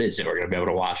sick footage that we're going to be able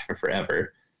to watch for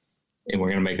forever, and we're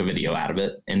going to make a video out of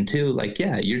it. And two, like,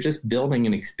 you're just building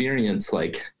an experience.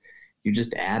 Like, you're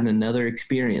just adding another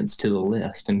experience to the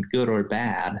list, and good or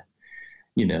bad,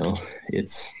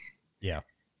 it's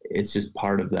just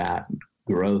part of that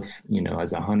growth,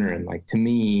 as a hunter. And like, to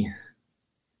me,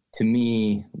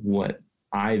 what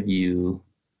I view,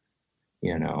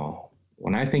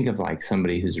 when I think of like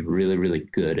somebody who's really, really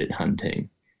good at hunting,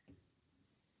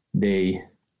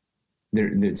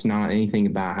 it's not anything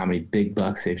about how many big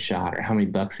bucks they've shot or how many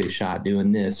bucks they've shot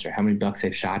doing this or how many bucks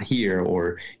they've shot here,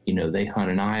 or, they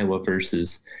hunt in Iowa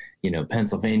versus,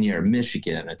 Pennsylvania or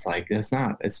Michigan. It's like, it's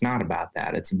not about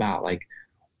that. It's about like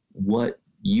what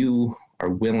you are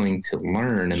willing to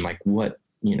learn, and like what,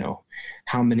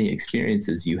 how many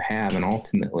experiences you have. And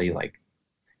ultimately, like,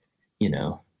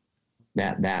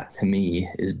 that to me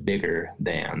is bigger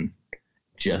than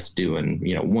just doing,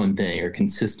 one thing or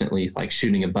consistently like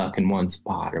shooting a buck in one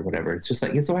spot or whatever. It's just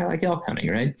like, it's why I like elk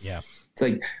hunting, right? Yeah. It's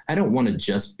like, I don't want to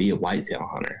just be a whitetail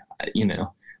hunter,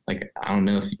 like, I don't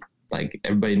know if like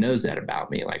everybody knows that about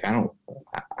me. Like, I don't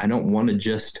want to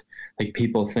just, like,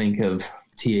 people think of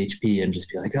THP and just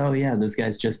be like, oh yeah, this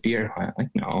guy's just deer hunt. Like,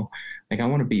 no, like I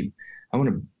want to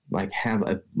like have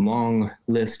a long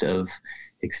list of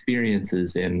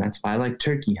experiences, and that's why I like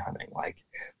turkey hunting. Like,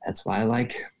 that's why I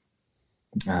like,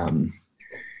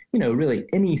 really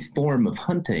any form of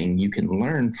hunting, you can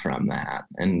learn from that,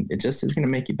 and it just is going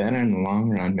to make you better in the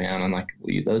long run, man. And like,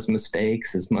 those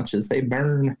mistakes, as much as they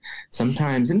burn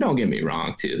sometimes, and don't get me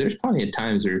wrong too, there's plenty of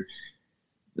times where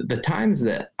the times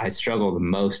that I struggle the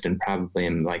most and probably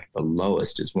am like the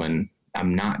lowest is when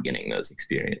I'm not getting those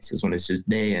experiences, when it's just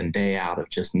day in, day out of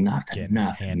just nothing.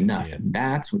 That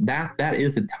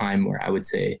is a time where I would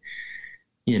say,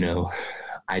 I don't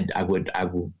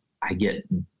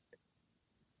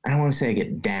want to say I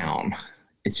get down.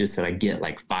 It's just that I get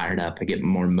like fired up. I get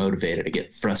more motivated. I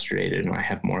get frustrated, and I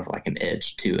have more of like an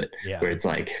edge to it, where it's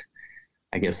like,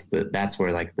 I guess that's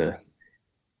where like the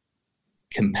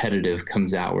competitive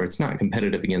comes out, where it's not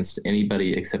competitive against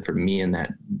anybody except for me and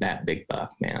that big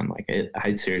buck, man. Like,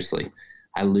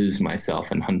 I lose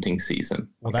myself in hunting season.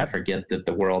 Well, I forget that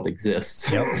the world exists.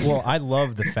 Yep. Well, I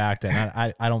love the fact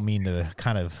that I don't mean to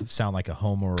kind of sound like a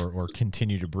homer or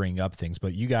continue to bring up things,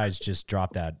 but you guys just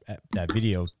dropped that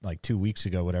video like 2 weeks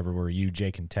ago, whatever, where you,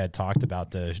 Jake, and Ted talked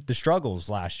about the struggles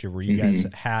last year where you guys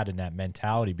had in that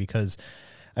mentality. Because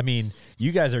I mean,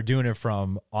 you guys are doing it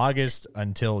from August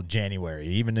until January,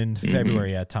 even in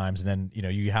February at times. And then,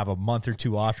 you have a month or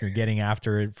two off and you're getting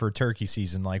after it for turkey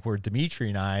season, like where Dimitri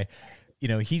and I, you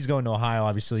know, he's going to Ohio,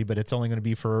 obviously, but it's only going to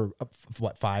be for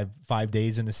what, five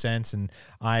days in a sense. And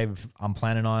I'm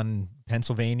planning on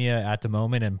Pennsylvania at the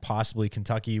moment, and possibly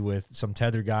Kentucky with some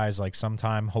tether guys, like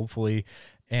sometime, hopefully.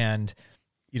 And,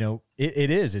 you know,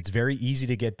 it's very easy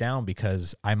to get down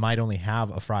because I might only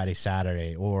have a Friday,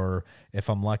 Saturday, or if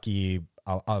I'm lucky,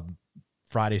 a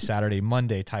Friday, Saturday,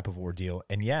 Monday type of ordeal.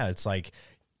 And yeah, it's like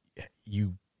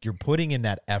you're putting in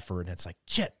that effort, and it's like,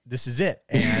 shit, this is it.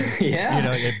 And, you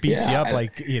know, it beats you up,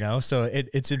 like, you know, so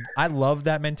I love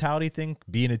that mentality thing,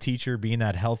 being a teacher, being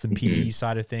that health and PE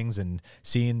side of things, and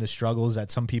seeing the struggles that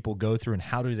some people go through and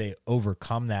how do they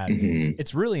overcome that.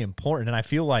 It's really important. And I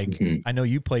feel like, I know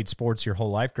you played sports your whole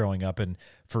life growing up, and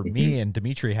for me, and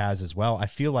Dimitri has as well, I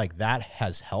feel like that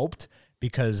has helped.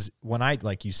 Because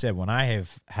like you said, when I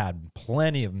have had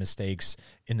plenty of mistakes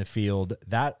in the field,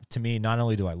 that to me, not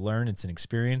only do I learn, it's an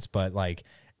experience, but like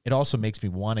it also makes me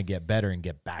want to get better and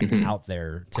get back out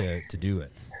there to do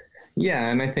it.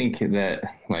 Yeah. And I think that,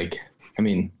 like, I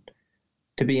mean,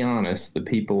 to be honest, the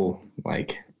people,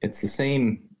 like, it's the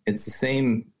same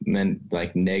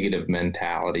negative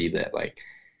mentality that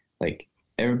like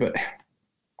everybody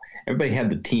had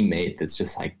the teammate that's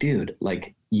just like, dude,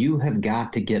 like, you have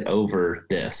got to get over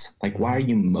this. Like, why are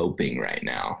you moping right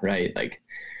now? Right. Like,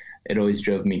 it always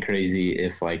drove me crazy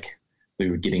if, like, we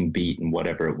were getting beat and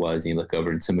whatever it was, and you look over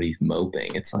and somebody's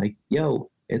moping. It's like, yo,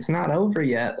 it's not over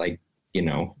yet. Like, you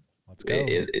know, let's go.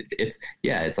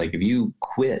 It's like,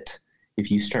 if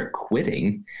you start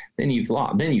quitting, then you've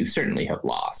lost, then you certainly have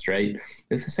lost. Right.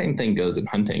 It's the same thing goes in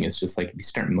hunting. It's just like, if you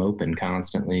start moping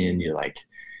constantly and you're like,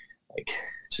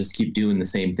 just keep doing the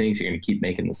same things, you're going to keep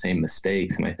making the same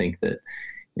mistakes. And I think that,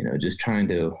 you know, just trying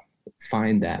to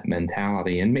find that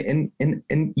mentality, and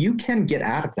you can get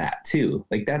out of that too.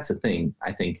 Like, that's the thing.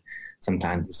 I think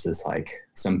sometimes it's just like,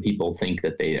 some people think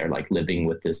that they are like living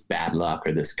with this bad luck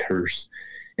or this curse.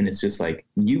 And it's just like,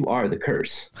 you are the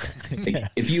curse. Like,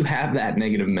 if you have that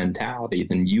negative mentality,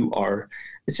 then you are,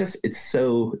 it's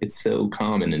so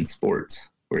common in sports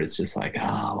where it's just like,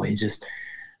 oh,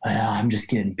 I'm just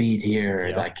getting beat here.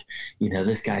 Yep. Like, you know,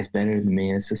 this guy's better than me.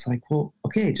 And it's just like, well,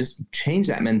 okay, just change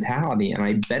that mentality. And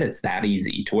I bet it's that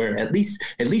easy to where at least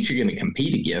you're going to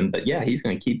compete again. But yeah, he's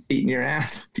going to keep beating your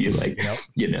ass if you, like,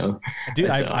 you know. Dude,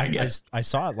 so I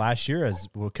saw it last year as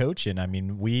we're coaching. I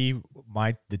mean,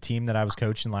 the team that I was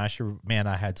coaching last year, man,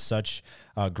 I had such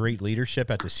great leadership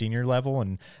at the senior level.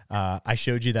 And I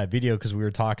showed you that video because we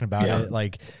were talking about it.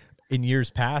 Like, in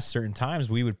years past, certain times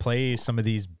we would play some of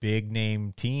these big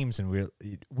name teams, and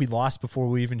we lost before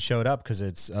we even showed up because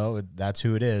that's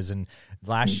who it is. And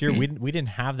last year we didn't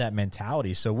have that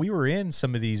mentality, so we were in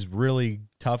some of these really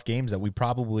tough games that we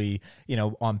probably, you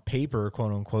know, on paper,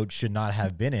 quote unquote, should not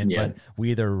have been in, but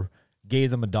we either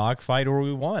gave them a dogfight or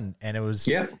we won. And it was,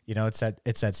 you know, it's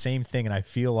that same thing. And I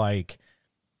feel like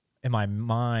in my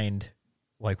mind,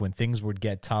 like when things would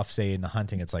get tough, say in the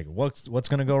hunting, it's like, what's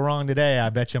going to go wrong today?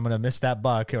 I bet you I'm going to miss that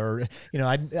buck. Or, you know,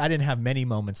 I didn't have many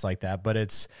moments like that, but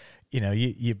it's, you know,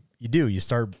 you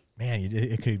start, man,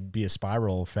 it could be a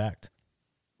spiral effect.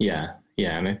 Yeah.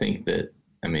 Yeah. And I think that,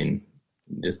 I mean,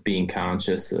 just being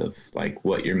conscious of like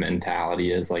what your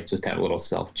mentality is, like just have a little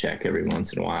self-check every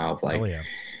once in a while of like,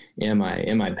 am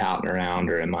I pouting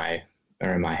around, or am I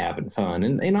having fun?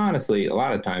 And honestly, a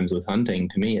lot of times with hunting,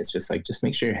 to me, it's just like, just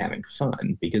make sure you're having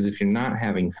fun, because if you're not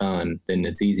having fun, then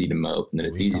it's easy to mope, and then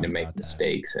it's easy to make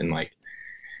mistakes. And like,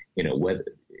 you know, whether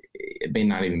it may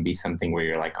not even be something where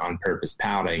you're like on purpose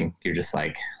pouting, you're just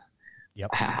like,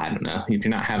 I don't know. If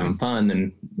you're not having fun,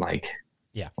 then like,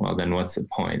 well, then what's the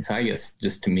point? So I guess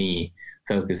just to me,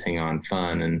 focusing on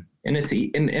fun and it's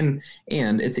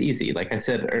it's easy. Like I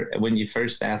said, when you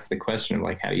first asked the question of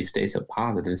like, how do you stay so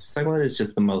positive? It's just like, well, it's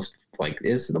just the most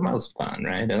fun,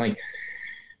 right? And like,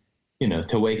 you know,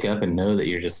 to wake up and know that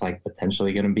you're just like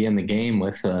potentially going to be in the game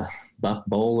with a buck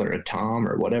bull or a tom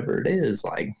or whatever it is,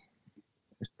 like,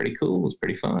 it's pretty cool. It's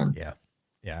pretty fun. Yeah.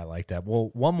 Yeah. I like that. Well,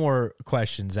 one more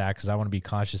question, Zach, because I want to be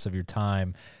conscious of your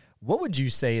time. What would you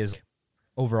say is,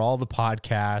 over all the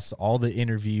podcasts, all the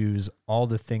interviews, all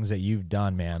the things that you've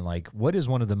done, man, like what is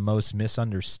one of the most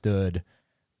misunderstood,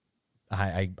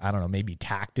 I don't know, maybe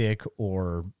tactic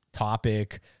or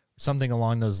topic, something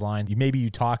along those lines? Maybe you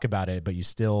talk about it, but you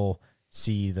still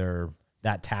see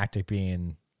that tactic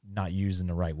being not used in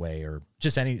the right way, or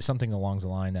just something along the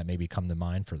line that maybe come to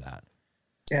mind for that.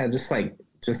 Yeah. Just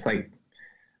like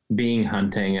being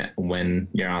hunting when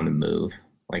you're on the move.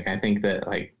 Like, I think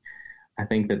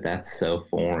that that's so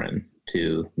foreign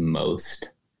to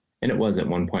most, and it was at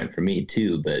one point for me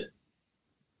too, but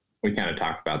we kind of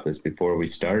talked about this before we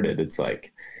started. It's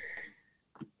like,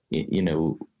 you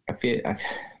know,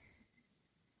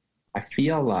 I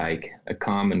feel like a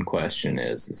common question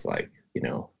is like, you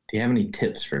know, do you have any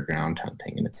tips for ground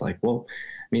hunting? And it's like, well,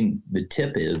 I mean, the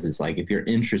tip is like, if you're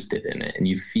interested in it and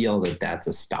you feel that that's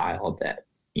a style that,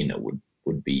 you know,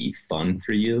 would be fun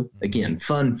for you, again,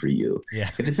 fun for you. Yeah.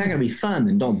 If it's not going to be fun,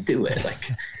 then don't do it.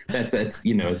 Like that's,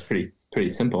 you know, it's pretty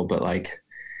simple, but like,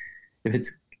 if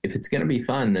it's going to be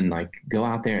fun, then like go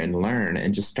out there and learn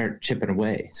and just start chipping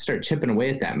away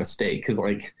at that mistake. Cause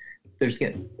like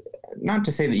not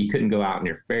to say that you couldn't go out in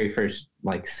your very first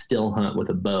like still hunt with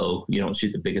a bow, you don't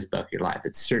shoot the biggest buck of your life.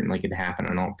 It certainly could happen.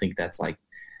 I don't think that's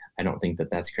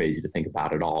crazy to think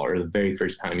about at all. Or the very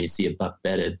first time you see a buck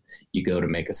bedded, you go to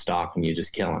make a stalk and you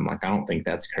just kill him. Like, I don't think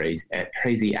that's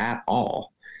crazy at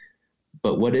all.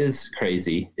 But what is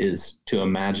crazy is to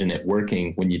imagine it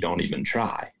working when you don't even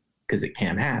try, because it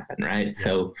can't happen, right? Yeah.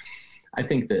 So I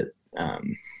think that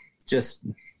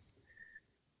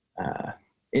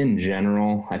in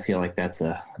general, I feel like that's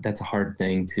a hard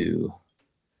thing to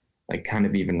like kind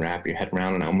of even wrap your head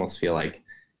around. And I almost feel like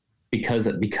because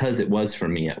it was for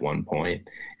me at one point,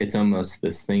 it's almost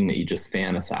this thing that you just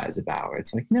fantasize about.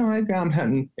 It's like, no, I ground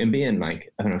hunting, and being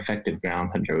like an effective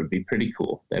ground hunter would be pretty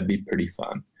cool. That'd be pretty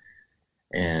fun.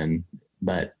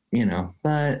 But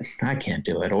I can't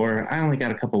do it, or I only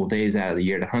got a couple of days out of the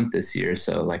year to hunt this year.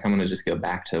 So like, I'm going to just go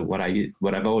back to what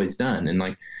I've always done. And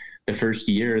like the first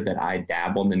year that I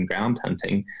dabbled in ground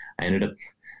hunting, I ended up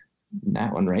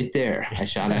that one right there. I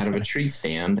shot out of a tree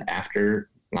stand after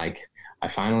like, I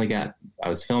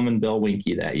was filming Bill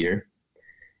Winkie that year,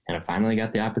 and I finally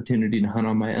got the opportunity to hunt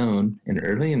on my own. And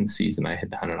early in the season, I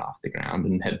had hunted off the ground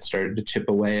and had started to chip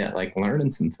away at like learning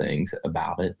some things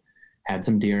about it. Had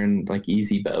some deer in like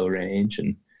easy bow range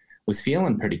and was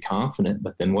feeling pretty confident.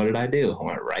 But then what did I do? I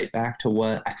went right back to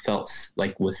what I felt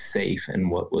like was safe and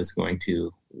what was going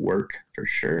to work for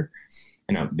sure.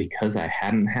 And because I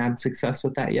hadn't had success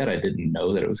with that yet, I didn't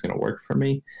know that it was going to work for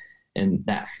me. And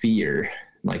that fear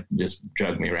like just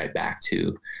drug me right back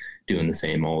to doing the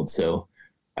same old. So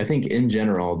I think in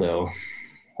general though,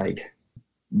 like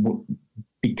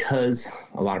because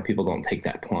a lot of people don't take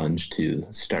that plunge to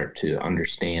start to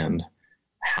understand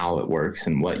how it works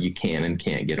and what you can and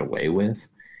can't get away with,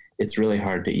 it's really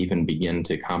hard to even begin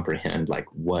to comprehend like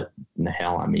what in the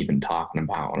hell I'm even talking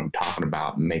about when I'm talking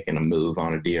about making a move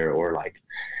on a deer. Or like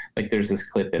there's this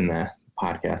clip in the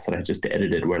podcast that I just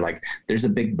edited where like there's a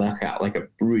big buck out, like a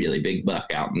really big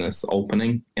buck out in this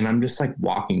opening, and I'm just like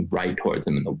walking right towards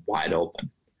him in the wide open,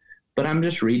 but I'm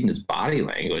just reading his body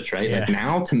language, right? Yeah. Like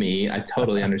now to me, I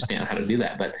totally understand how to do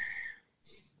that. But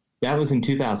that was in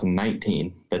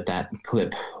 2019 that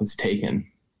clip was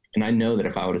taken. And I know that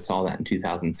if I would have saw that in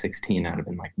 2016, I'd have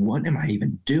been like, what am I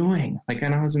even doing? Like,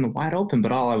 and I was in the wide open,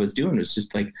 but all I was doing was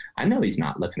just like, I know he's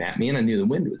not looking at me, and I knew the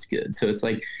wind was good. So it's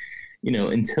like,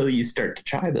 until you start to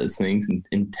try those things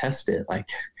and test it, like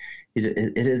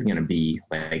it is going to be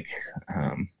like,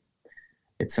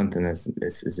 it's something this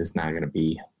is just not going to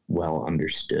be well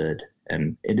understood.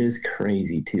 And it is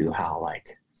crazy too, how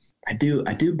like, I do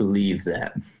believe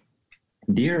that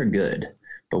deer are good,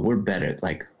 but we're better.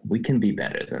 Like we can be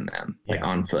better than them, like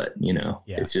on foot,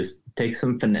 It's just takes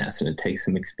some finesse and it takes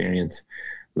some experience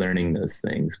learning those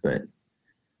things. But,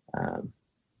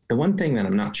 the one thing that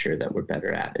I'm not sure that we're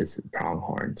better at is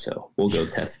pronghorn. So we'll go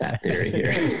test that theory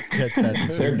here.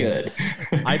 They're good.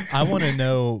 I want to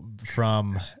know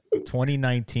from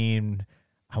 2019,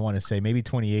 I want to say maybe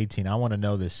 2018, I want to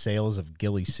know the sales of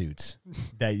ghillie suits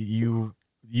that you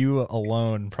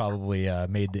alone probably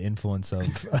made the influence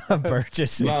of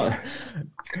purchasing. Well,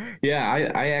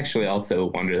 yeah, I actually also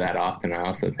wonder that often. I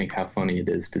also think how funny it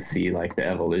is to see like the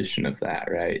evolution of that,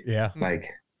 right? Yeah.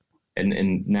 Like,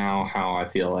 and now how I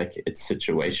feel like it's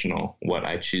situational, what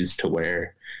I choose to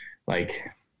wear. Like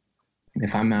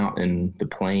if I'm out in the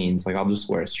plains, like I'll just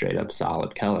wear a straight up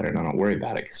solid color and I don't worry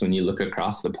about it. Cause when you look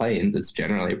across the plains, it's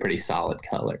generally a pretty solid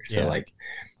color. So like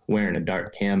wearing a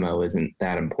dark camo isn't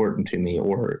that important to me,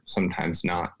 or sometimes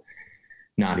not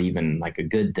even like a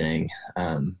good thing.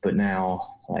 But now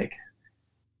like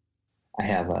I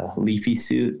have a leafy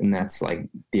suit, and that's like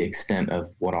the extent of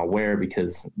what I'll wear,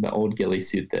 because the old ghillie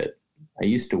suit that I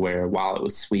used to wear, while it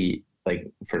was sweet, like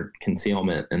for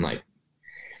concealment, and like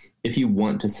if you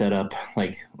want to set up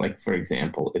like for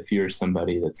example, if you're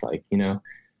somebody that's like,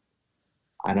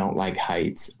 I don't like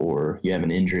heights, or you have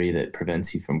an injury that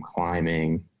prevents you from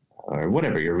climbing, or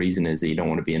whatever your reason is that you don't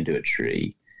want to be into a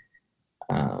tree,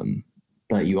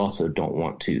 but you also don't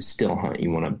want to still hunt.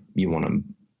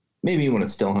 Maybe you want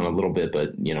to still hunt a little bit,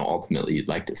 but ultimately you'd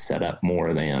like to set up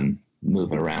more than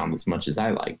moving around as much as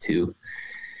I like to.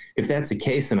 If that's the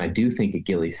case, then I do think a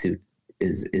ghillie suit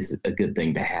is a good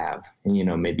thing to have. And, you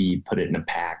know, maybe you put it in a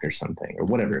pack or something or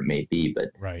whatever it may be.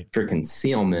 But for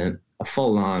concealment, a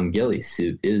full-on ghillie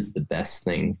suit is the best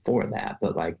thing for that.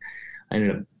 But like, I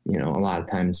ended up, you know, a lot of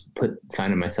times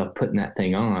finding myself putting that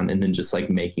thing on and then just like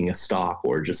making a stalk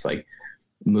or just like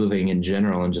moving in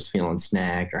general and just feeling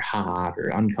snagged or hot or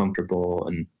uncomfortable.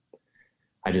 And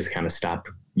I just kind of stopped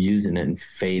using it and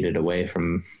faded away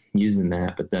from using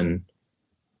that. But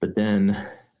then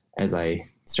as I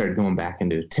started going back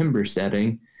into a timber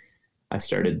setting, I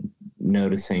started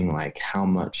noticing like how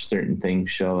much certain things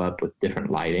show up with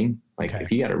different lighting. Like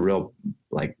if you got a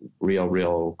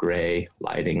real gray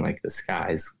lighting, like the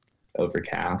sky's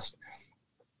overcast.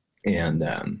 And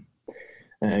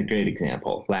a great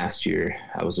example, last year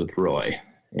I was with Roy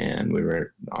and we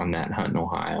were on that hunt in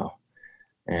Ohio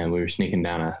and we were sneaking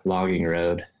down a logging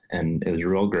road and it was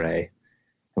real gray.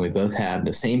 And we both had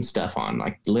the same stuff on,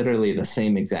 like literally the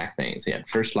same exact things. We had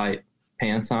First Light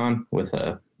pants on with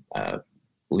a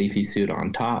leafy suit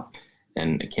on top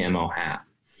and a camo hat.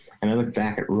 And I looked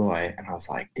back at Roy and I was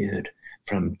like, dude,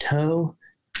 from toe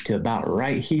to about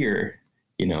right here,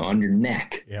 you know, on your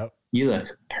neck, you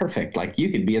look perfect. Like you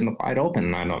could be in the wide open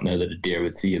and I don't know that a deer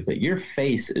would see you, but your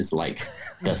face is like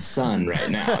the sun right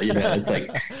now. You know, it's like,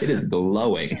 it is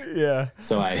glowing. Yeah.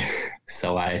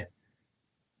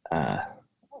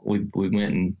 We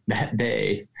went, and that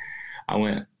day I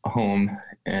went home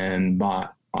and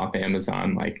bought off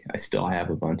Amazon, like I still have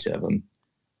a bunch of them,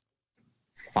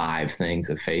 5 things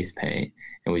of face paint,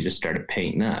 and we just started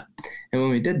painting up. And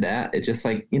when we did that, it just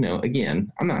like, you know,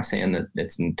 again, I'm not saying that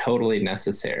it's totally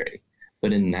necessary,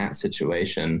 but in that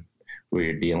situation where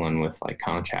you're dealing with like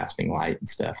contrasting light and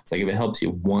stuff, it's like if it helps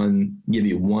you give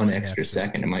you one extra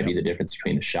second, it might be the difference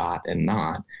between a shot and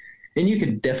not. And you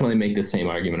could definitely make the same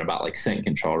argument about like scent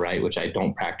control, right? Which I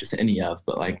don't practice any of,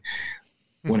 but like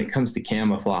when it comes to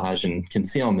camouflage and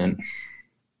concealment,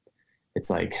 it's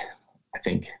like, I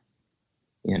think,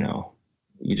 you know,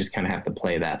 you just kind of have to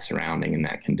play that surrounding and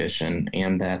that condition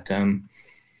and that,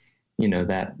 you know,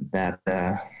 that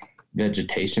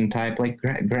vegetation type, like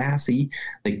grassy,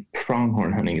 like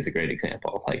pronghorn hunting is a great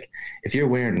example. Like if you're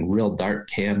wearing real dark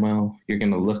camo, you're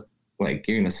going to look like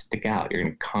you're going to stick out. You're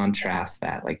going to contrast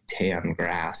that like tan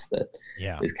grass that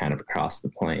is kind of across the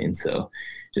plain. So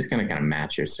just kind of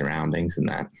match your surroundings in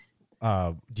that.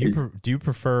 Do you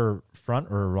prefer front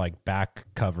or like back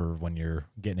cover when you're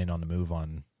getting in on the move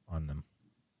on them?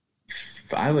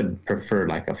 I would prefer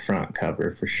like a front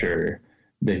cover for sure.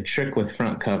 The trick with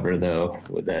front cover though,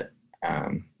 with that,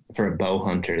 for a bow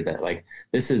hunter, that like,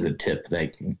 this is a tip,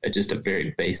 like just a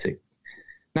very basic,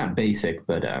 not basic,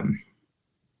 but,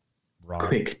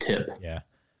 quick tip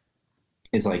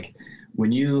is like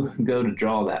when you go to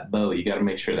draw that bow, you got to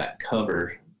make sure that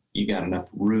cover, you got enough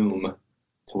room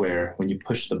to where when you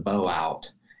push the bow out,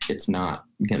 it's not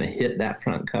going to hit that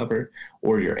front cover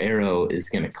or your arrow is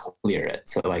going to clear it.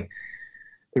 So like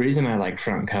the reason I like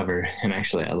front cover, and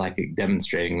actually I like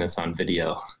demonstrating this on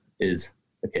video, is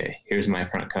okay, here's my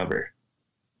front cover.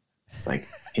 It's like,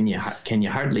 can you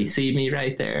hardly see me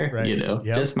right there? Right. You know,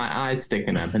 just my eyes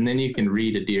sticking up. And then you can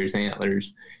read a deer's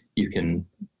antlers. You can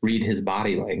read his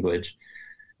body language.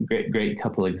 Great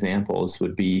couple examples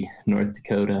would be North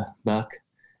Dakota buck,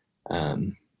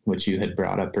 which you had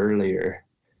brought up earlier.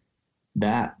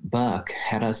 That buck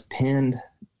had us pinned.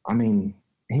 I mean,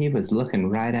 he was looking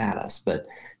right at us, but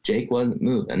Jake wasn't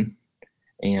moving.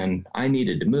 And I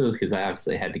needed to move because I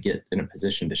obviously had to get in a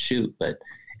position to shoot. But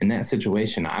in that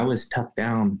situation, I was tucked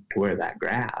down to where that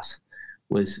grass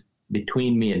was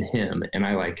between me and him. And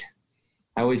I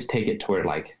always take it to where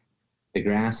like the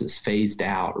grass is phased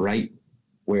out right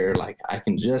where like I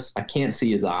can't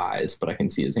see his eyes, but I can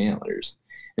see his antlers.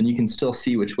 And you can still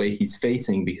see which way he's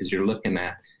facing because you're looking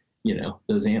at, you know,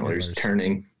 those antlers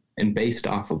turning and based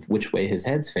off of which way his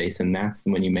head's facing. That's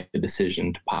when you make the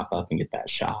decision to pop up and get that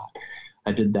shot.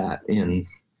 I did that in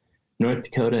North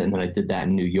Dakota, and then I did that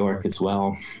in New York as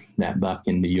well. That buck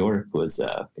in New York was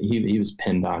he was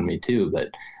pinned on me too, but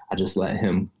I just let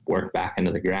him work back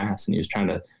into the grass, and he was trying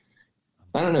to,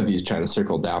 I don't know if he was trying to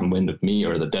circle downwind of me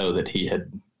or the doe that he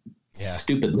had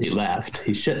stupidly left.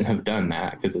 He shouldn't have done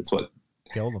that because it's what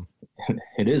killed him.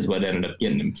 It is what ended up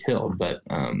getting him killed, but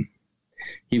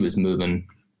he was moving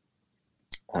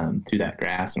through that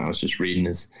grass, and I was just reading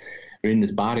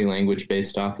his body language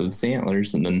based off of his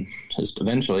antlers. And then just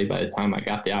eventually, by the time I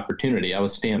got the opportunity, I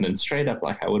was standing straight up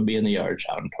like I would be in the yard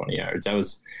shooting 20 yards. I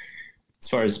was, as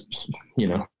far as, you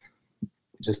know,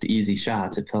 just easy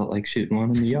shots, it felt like shooting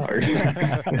one in the yard.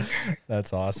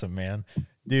 That's awesome, man.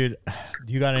 Dude,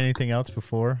 you got anything else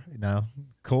before? No?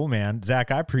 Cool, man.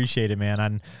 Zach, I appreciate it, man.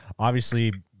 I'm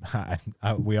obviously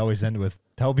we always end with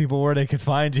tell people where they could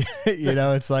find you. You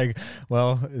know, it's like,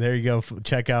 well, there you go.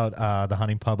 Check out the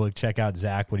Hunting Public. Check out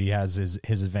Zach, what he has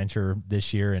his adventure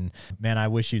this year. And man, I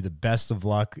wish you the best of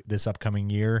luck this upcoming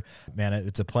year. Man,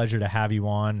 it's a pleasure to have you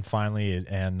on finally.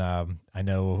 And I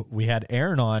know we had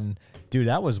Aaron on, dude.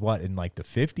 That was what, in like the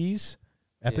 50s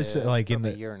episode, like in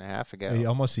the a year and a half ago,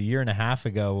 almost a year and a half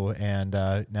ago. And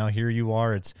now here you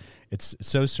are. It's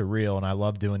so surreal, and I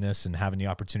love doing this and having the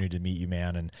opportunity to meet you,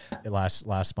 man. And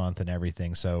last month and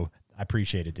everything. So I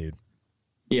appreciate it, dude.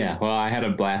 Yeah, well, I had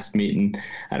a blast meeting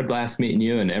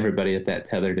you and everybody at that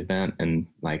tethered event, and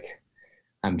like,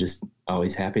 I'm just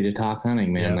always happy to talk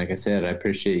hunting, man. Yep. Like I said, I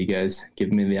appreciate you guys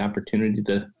giving me the opportunity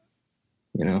to,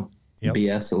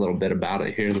 BS a little bit about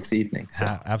it here this evening. So.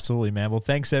 Absolutely, man. Well,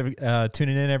 thanks tuning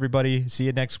in, everybody. See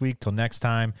you next week. Till next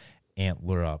time,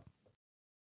 Antler up.